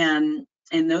 And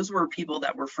those were people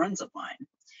that were friends of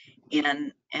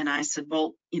mine. And I said,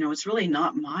 well, it's really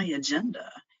not my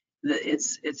agenda.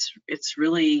 It's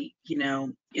really,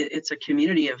 it's a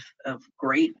community of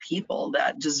great people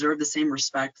that deserve the same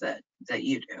respect that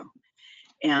you do.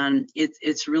 And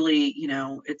it's really,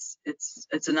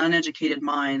 it's an uneducated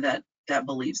mind that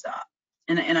believes that.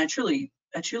 And I truly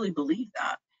believe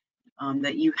that,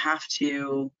 that you have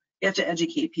to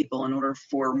educate people in order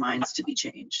for minds to be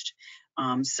changed.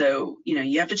 So,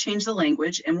 you have to change the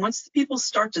language. And once people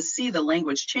start to see the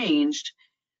language changed,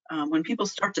 when people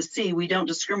start to see we don't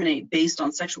discriminate based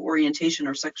on sexual orientation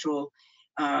or sexual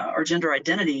or gender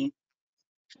identity,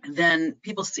 then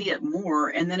people see it more,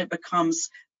 and then it becomes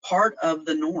part of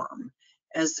the norm,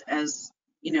 as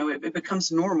it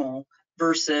becomes normal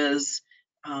versus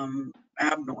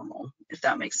abnormal, if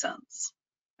that makes sense.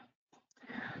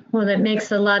 Well, that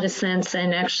makes a lot of sense.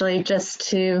 And actually, just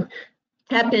to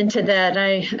tap into that,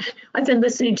 I've been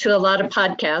listening to a lot of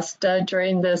podcasts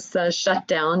during this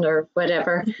shutdown or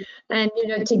whatever. And,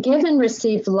 to give and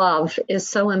receive love is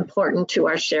so important to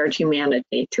our shared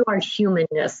humanity, to our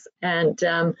humanness. And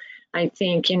I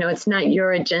think, it's not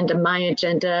your agenda, my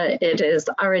agenda. It is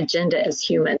our agenda as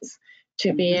humans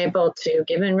to be able to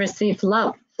give and receive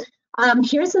love.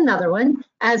 Here's another one.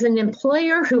 As an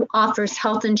employer who offers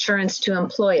health insurance to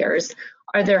employers,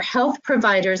 are there health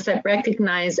providers that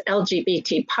recognize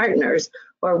LGBT partners,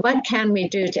 or what can we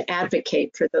do to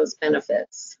advocate for those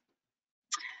benefits?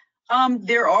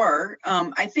 There are.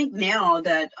 I think now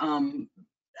that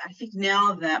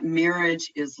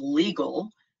marriage is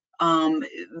legal,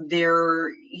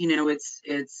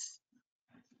 it's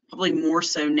probably more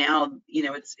so now.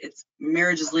 It's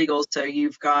marriage is legal, so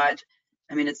you've got.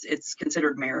 I mean, it's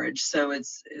considered marriage, so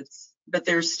but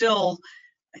there's still.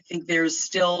 I think there's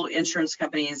still insurance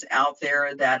companies out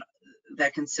there that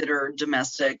consider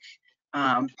domestic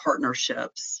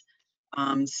partnerships.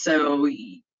 So,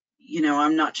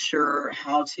 I'm not sure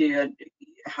how to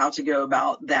go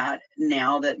about that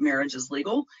now that marriage is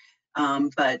legal,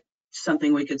 but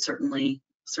something we could certainly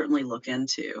look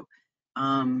into.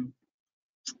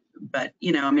 But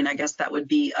I guess that would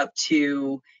be up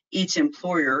to each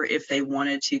employer if they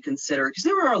wanted to consider, because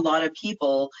there are a lot of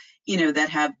people that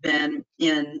have been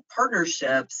in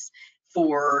partnerships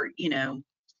for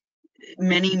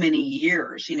many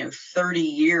years, 30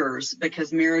 years,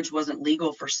 because marriage wasn't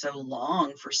legal for so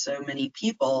long for so many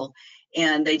people,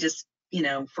 and they just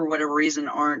for whatever reason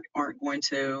aren't going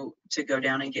to go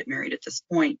down and get married at this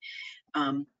point.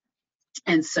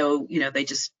 And so, they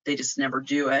just never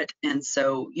do it. And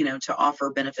so, to offer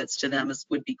benefits to them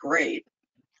would be great.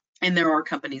 And there are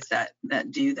companies that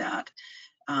do that.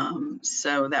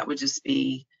 So that would just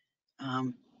be,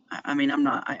 I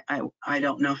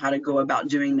don't know how to go about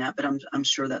doing that, but I'm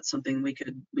sure that's something we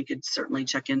could certainly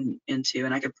check into,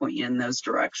 and I could point you in those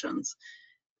directions.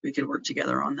 We could work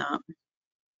together on that.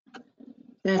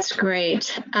 That's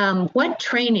great. What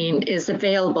training is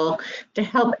available to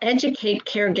help educate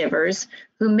caregivers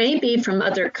who may be from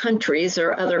other countries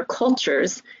or other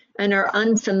cultures and are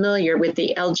unfamiliar with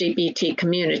the LGBT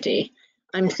community?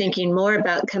 I'm thinking more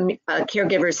about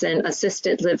caregivers in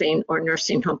assisted living or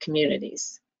nursing home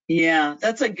communities. Yeah,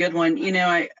 that's a good one.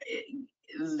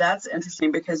 That's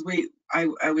interesting because I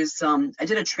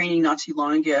did a training not too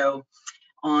long ago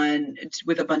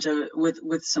with a bunch of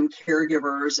with some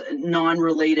caregivers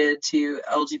non-related to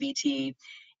LGBT.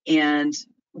 And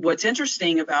what's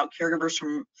interesting about caregivers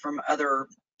from other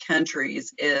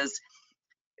countries is,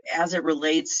 as it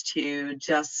relates to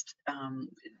just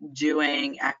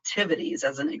doing activities,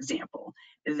 as an example,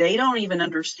 they don't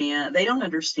understand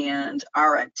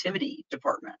our activity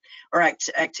department or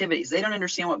activities. They don't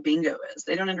understand what bingo is.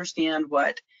 They don't understand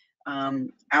what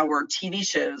our TV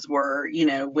shows were,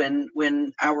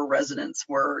 when our residents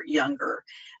were younger.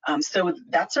 So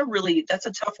that's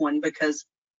a tough one, because,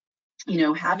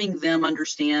 having them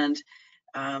understand,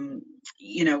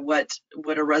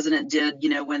 what a resident did,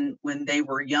 when they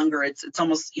were younger, it's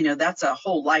almost, that's a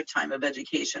whole lifetime of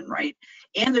education, right?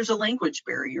 And there's a language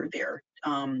barrier there,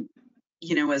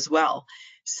 as well.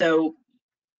 So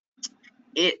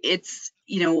it's,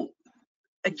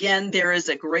 again, there is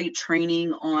a great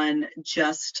training on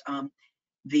just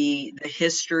the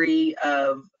history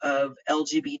of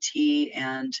LGBT,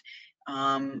 and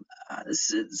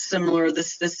similar,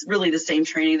 this really the same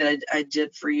training that I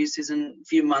did for you, Susan, a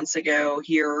few months ago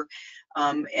here,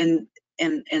 and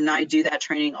I do that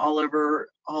training all over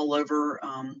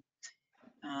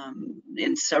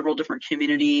in several different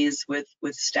communities with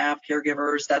staff,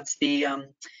 caregivers. That's the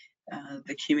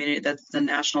the community, that's the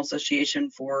National Association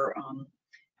for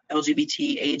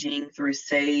LGBT Aging through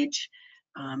SAGE.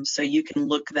 So you can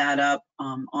look that up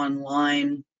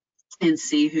online and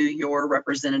see who your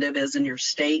representative is in your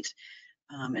state.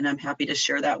 And I'm happy to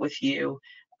share that with you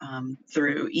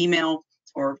through email,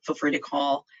 or feel free to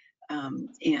call,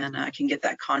 and I can get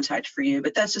that contact for you.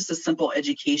 But that's just a simple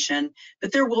education.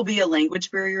 But there will be a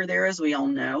language barrier there, as we all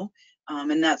know,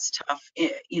 and that's tough.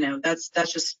 You know, that's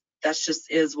just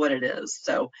is what it is.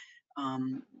 So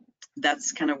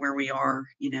that's kind of where we are,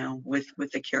 you know, with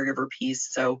the caregiver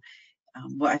piece. So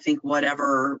I think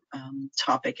whatever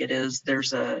topic it is,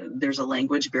 there's a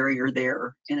language barrier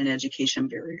there and an education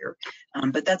barrier,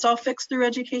 but that's all fixed through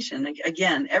education.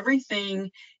 Again, everything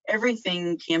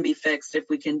can be fixed if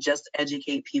we can just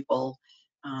educate people,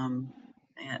 and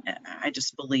I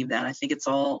just believe that. I think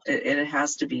it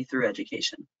has to be through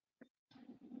education.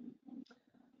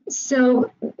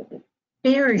 So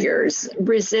barriers,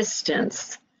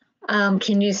 resistance.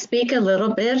 Can you speak a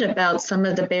little bit about some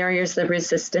of the barriers, the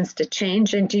resistance to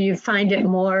change? And do you find it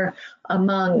more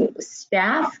among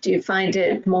staff? Do you find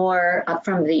it more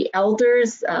from the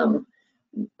elders?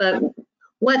 But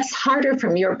what's harder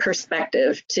from your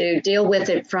perspective, to deal with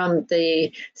it from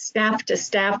the staff to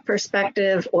staff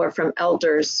perspective, or from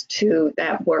elders to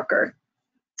that worker?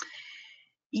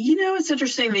 You know, it's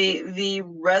interesting. The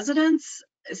residents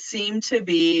seem to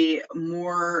be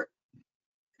more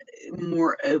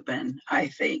open, I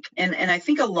think, and I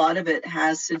think a lot of it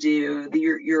has to do,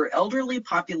 your elderly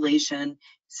population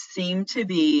seem to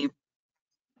be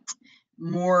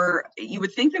more, you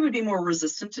would think they would be more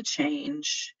resistant to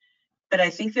change, but I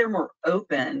think they're more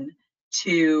open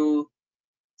to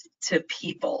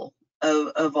people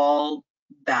of all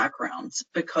backgrounds,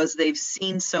 because they've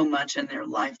seen so much in their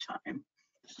lifetime.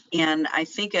 And I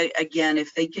think, again,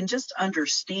 if they can just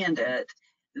understand it,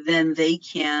 then they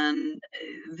can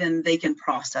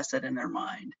process it in their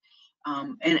mind.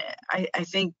 And I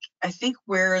think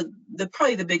where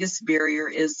probably the biggest barrier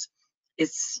is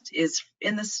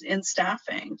in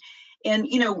staffing. And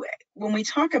you know, when we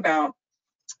talk about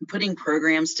putting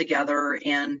programs together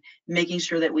and making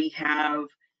sure that we have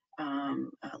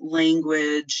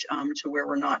language to where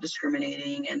we're not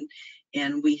discriminating,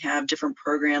 and we have different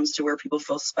programs to where people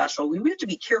feel special, we have to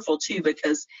be careful too,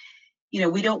 because you know,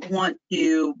 we don't want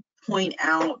to point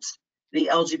out the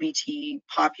LGBT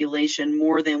population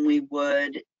more than we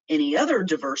would any other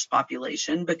diverse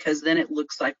population, because then it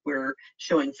looks like we're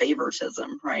showing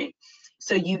favoritism, right?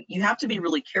 So you have to be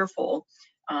really careful,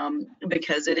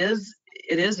 because it is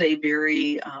a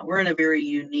very we're in a very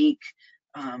unique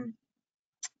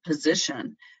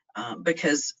position,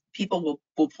 because people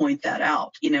will point that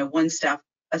out. You know, a staff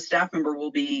member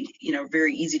will be, you know,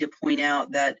 very easy to point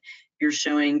out that you're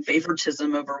showing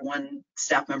favoritism over one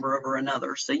staff member over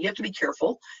another. So you have to be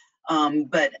careful.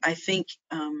 But I think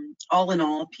all in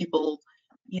all, people,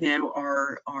 you know,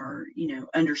 are you know,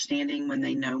 understanding when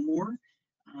they know more.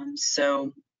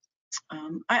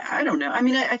 I don't know. I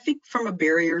mean, I think from a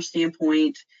barrier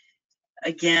standpoint,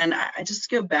 again, I just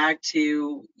go back to,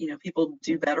 you know, people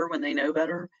do better when they know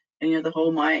better. And, you know, the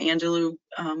whole Maya Angelou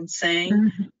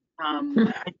saying,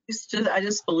 I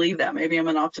just believe that. Maybe I'm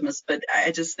an optimist, but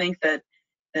I just think that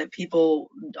people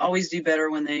always do better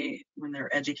when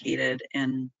they're educated,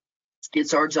 and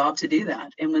it's our job to do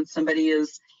that. And when somebody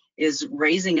is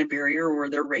raising a barrier, or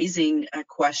they're raising a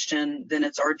question, then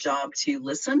it's our job to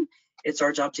listen. It's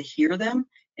our job to hear them,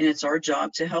 and it's our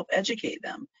job to help educate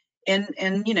them. And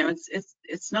you know,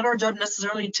 it's not our job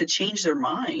necessarily to change their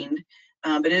mind,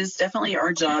 but it is definitely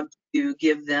our job to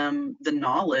give them the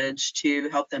knowledge to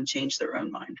help them change their own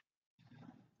mind.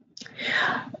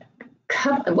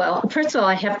 Well, first of all,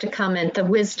 I have to comment the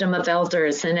wisdom of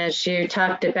elders. And as you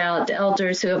talked about,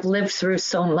 elders who have lived through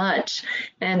so much,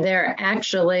 and they're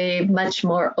actually much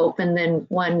more open than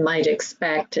one might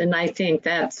expect. And I think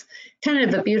that's kind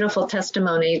of a beautiful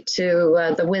testimony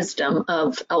to the wisdom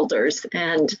of elders,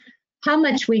 and how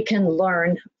much we can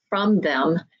learn from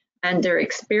them and their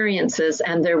experiences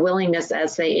and their willingness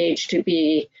as they age to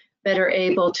be better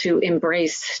able to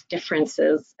embrace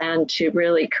differences and to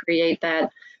really create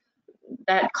that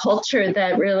culture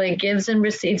that really gives and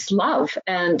receives love,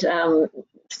 and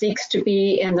seeks to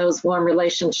be in those warm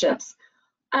relationships.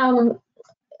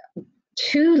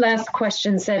 Two last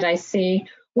questions that I see.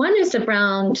 One is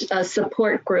around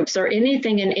support groups, or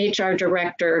anything an HR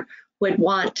director would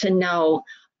want to know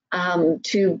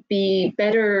to be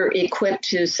better equipped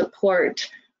to support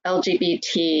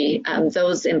LGBT,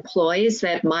 those employees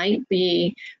that might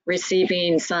be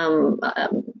receiving some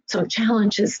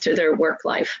challenges to their work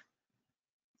life.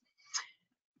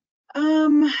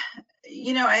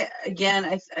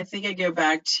 I think I go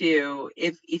back to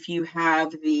if you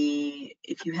have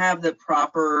the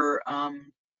proper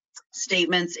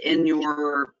statements in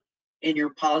your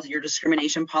policy, your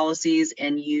discrimination policies,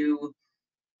 and you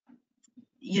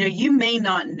may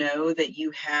not know that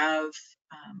you have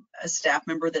a staff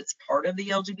member that's part of the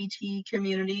LGBT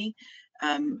community.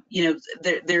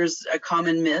 There's a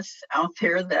common myth out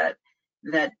there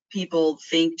that people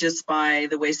think just by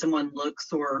the way someone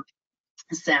looks or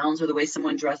sounds or the way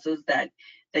someone dresses that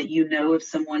if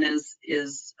someone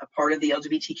is a part of the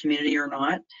LGBT community or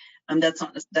not.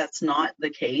 That's not the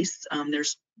case.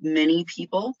 There's many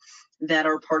people that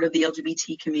are part of the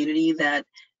LGBT community that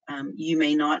you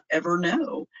may not ever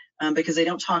know because they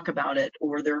don't talk about it,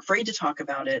 or they're afraid to talk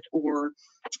about it, or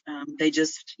they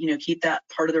just keep that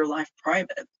part of their life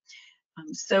private.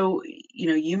 So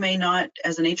you may not,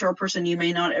 as an HR person, you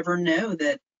may not ever know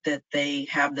that they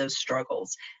have those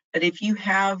struggles. But if you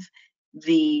have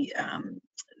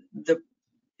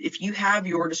if you have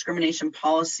your discrimination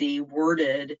policy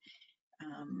worded,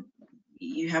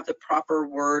 you have the proper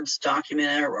words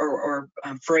documented or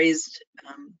phrased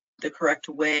the correct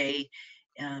way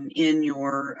in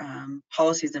your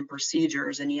policies and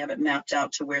procedures, and you have it mapped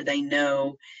out to where they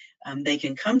know they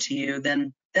can come to you,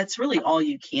 then that's really all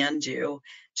you can do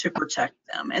to protect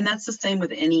them. And that's the same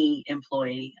with any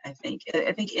employee, I think.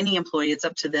 I think any employee, it's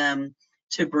up to them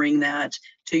to bring that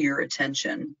to your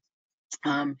attention.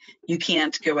 You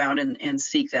can't go out and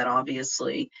seek that,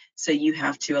 obviously. So you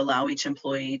have to allow each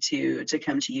employee to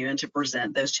come to you and to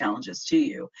present those challenges to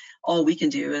you. All we can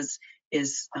do is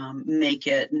make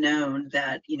it known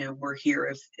that we're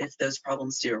here if those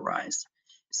problems do arise.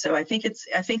 So I think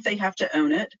they have to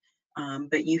own it,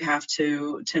 but you have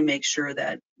to make sure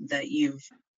that you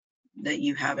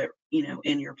have it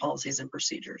in your policies and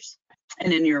procedures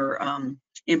and in your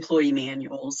employee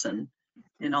manuals and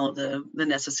all of the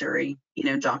necessary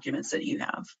documents that you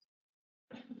have.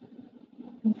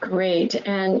 Great.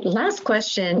 And last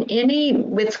question,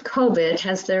 with COVID,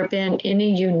 has there been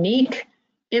any unique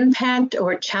impact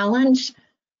or challenge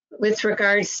with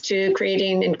regards to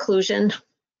creating inclusion?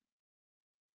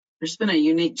 There's been a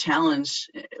unique challenge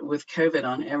with COVID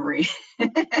on every.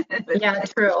 Yeah,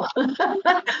 true.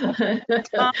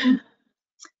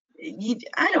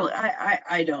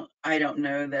 I don't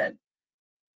know that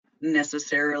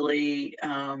necessarily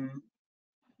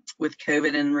with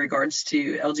COVID in regards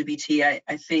to LGBT.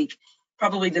 I think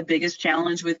probably the biggest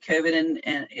challenge with COVID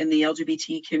and in the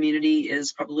LGBT community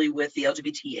is probably with the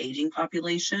LGBT aging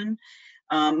population.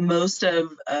 Most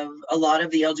of a lot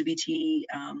of the LGBT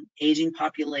aging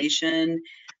population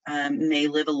may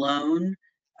live alone,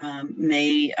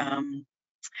 may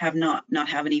have not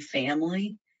have any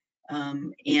family,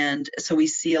 and so we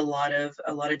see a lot of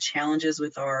challenges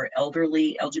with our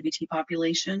elderly LGBT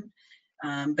population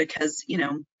because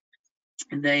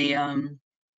they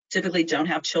typically don't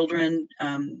have children.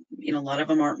 A lot of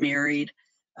them aren't married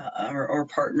or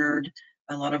partnered.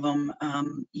 A lot of them,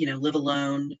 live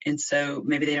alone, and so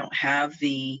maybe they don't have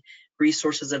the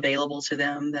resources available to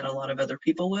them that a lot of other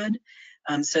people would.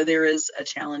 So there is a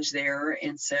challenge there,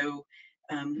 and so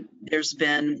there's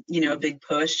been, a big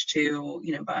push to,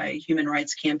 by Human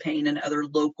Rights Campaign and other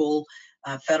local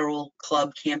federal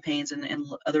club campaigns and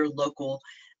other local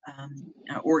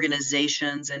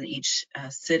organizations in each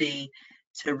city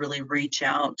to really reach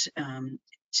out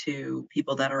to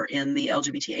people that are in the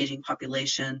LGBT aging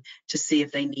population to see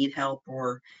if they need help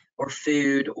or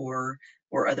food or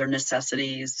other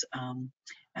necessities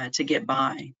to get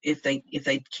by if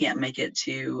they can't make it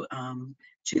to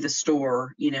the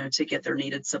store, to get their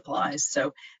needed supplies.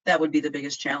 So that would be the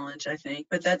biggest challenge, I think.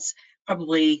 But that's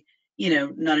probably,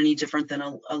 not any different than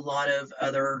a lot of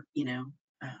other,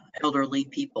 elderly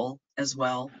people as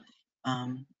well.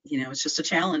 It's just a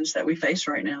challenge that we face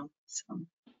right now. So.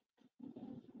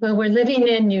 Well, we're living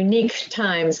in unique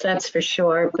times, that's for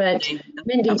sure. But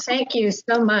Mindy, thank you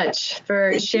so much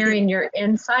for sharing your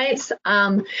insights.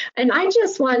 And I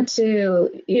just want to,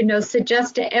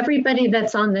 suggest to everybody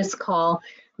that's on this call,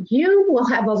 you will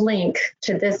have a link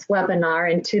to this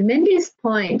webinar. And to Mindy's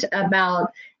point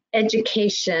about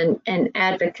education and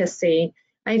advocacy,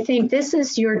 I think this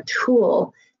is your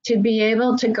tool to be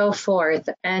able to go forth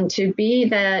and to be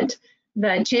that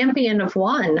champion of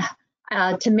one.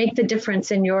 To make the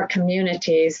difference in your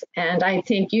communities. And I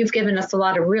think you've given us a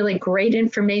lot of really great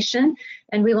information,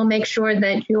 and we will make sure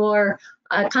that your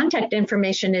contact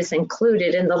information is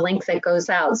included in the link that goes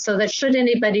out so that should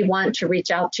anybody want to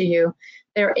reach out to you,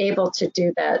 they're able to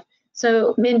do that.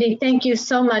 So Mindy, thank you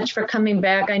so much for coming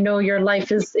back. I know your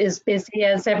life is busy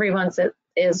as everyone's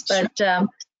is, but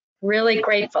really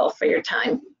grateful for your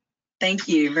time. Thank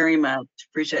you very much.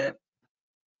 Appreciate it.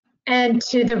 And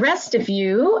to the rest of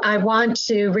you, I want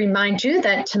to remind you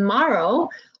that tomorrow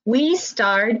we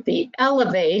start the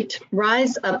Elevate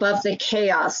Rise Above the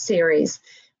Chaos series.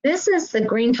 This is the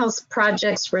Greenhouse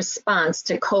Project's response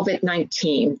to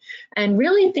COVID-19 and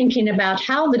really thinking about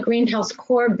how the Greenhouse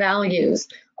core values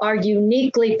are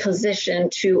uniquely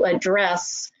positioned to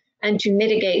address and to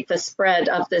mitigate the spread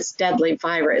of this deadly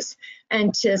virus.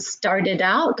 And to start it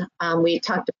out, we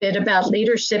talked a bit about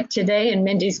leadership today in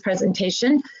Mindy's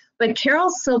presentation, but Carol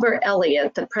Silver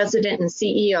Elliott, the president and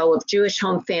CEO of Jewish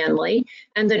Home Family,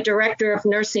 and the director of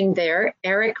nursing there,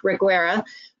 Eric Reguera,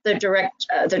 the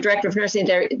director of nursing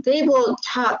there, they will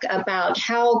talk about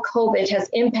how COVID has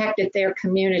impacted their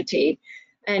community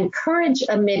and courage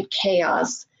amid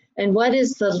chaos, and what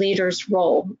is the leader's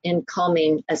role in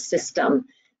calming a system.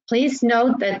 Please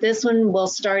note that this one will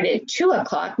start at 2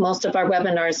 o'clock. Most of our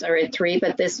webinars are at 3,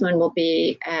 but this one will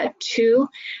be at 2.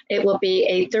 It will be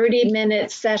a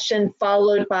 30-minute session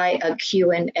followed by a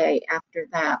Q&A after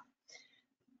that.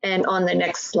 And on the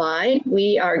next slide,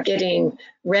 we are getting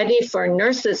ready for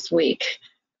Nurses Week.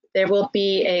 There will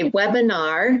be a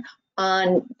webinar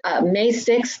on May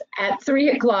 6th at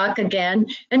 3 o'clock again,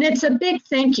 and it's a big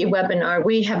thank you webinar.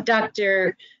 We have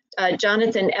Dr.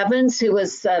 Jonathan Evans, who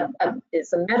is a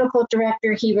medical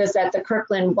director. He was at the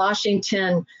Kirkland,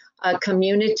 Washington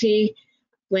community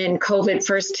when COVID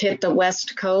first hit the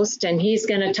West Coast, and he's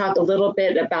going to talk a little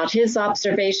bit about his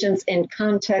observations in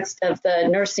context of the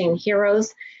nursing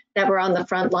heroes that were on the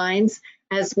front lines,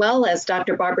 as well as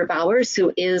Dr. Barbara Bowers,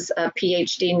 who is a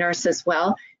PhD nurse as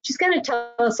well. She's going to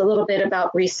tell us a little bit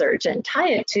about research and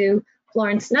tie it to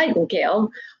Florence Nightingale,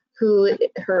 who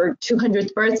her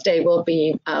 200th birthday will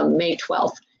be May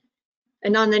 12th.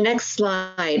 And on the next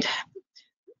slide,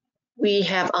 we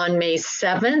have on May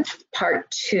 7th,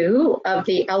 part 2 of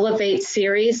the Elevate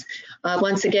series.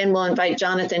 Once again, we'll invite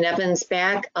Jonathan Evans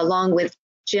back along with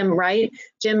Jim Wright.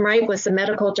 Jim Wright was the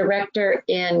medical director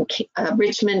in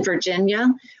Richmond,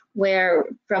 Virginia, where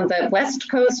from the West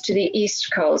Coast to the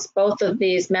East Coast, both of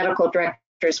these medical directors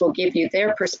will give you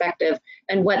their perspective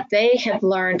and what they have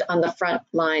learned on the front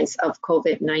lines of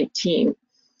COVID-19.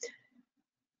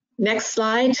 Next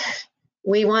slide.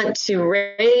 We want to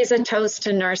raise a toast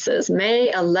to nurses.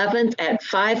 May 11th at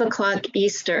 5 o'clock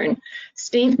Eastern.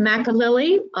 Steve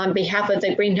McAlilly, on behalf of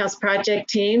the Greenhouse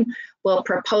Project team, will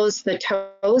propose the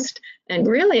toast. And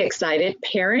really excited,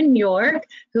 Perrin York,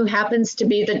 who happens to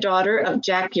be the daughter of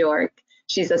Jack York.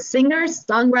 She's a singer,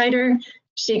 songwriter.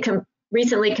 She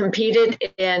recently competed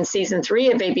in season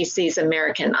 3 of ABC's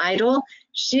American Idol.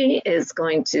 She is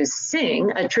going to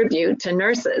sing a tribute to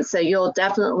nurses, so you'll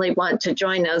definitely want to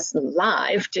join us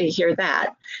live to hear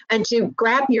that, and to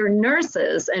grab your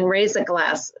nurses and raise a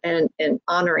glass and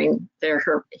honoring their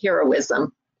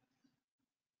heroism.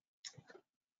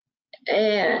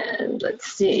 And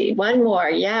let's see, one more,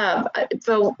 yeah.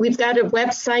 So we've got a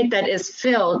website that is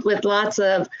filled with lots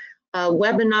of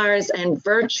webinars and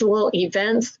virtual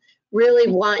events.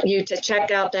 Really want you to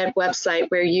check out that website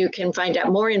where you can find out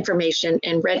more information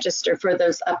and register for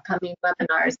those upcoming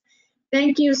webinars.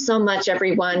 Thank you so much,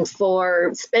 everyone,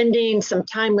 for spending some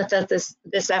time with us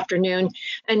this afternoon.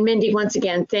 And Mindy, once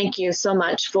again, thank you so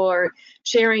much for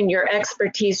sharing your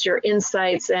expertise, your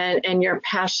insights, and your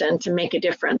passion to make a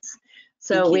difference.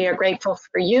 So we are grateful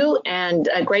for you and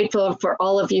grateful for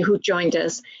all of you who joined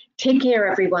us. Take care,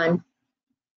 everyone.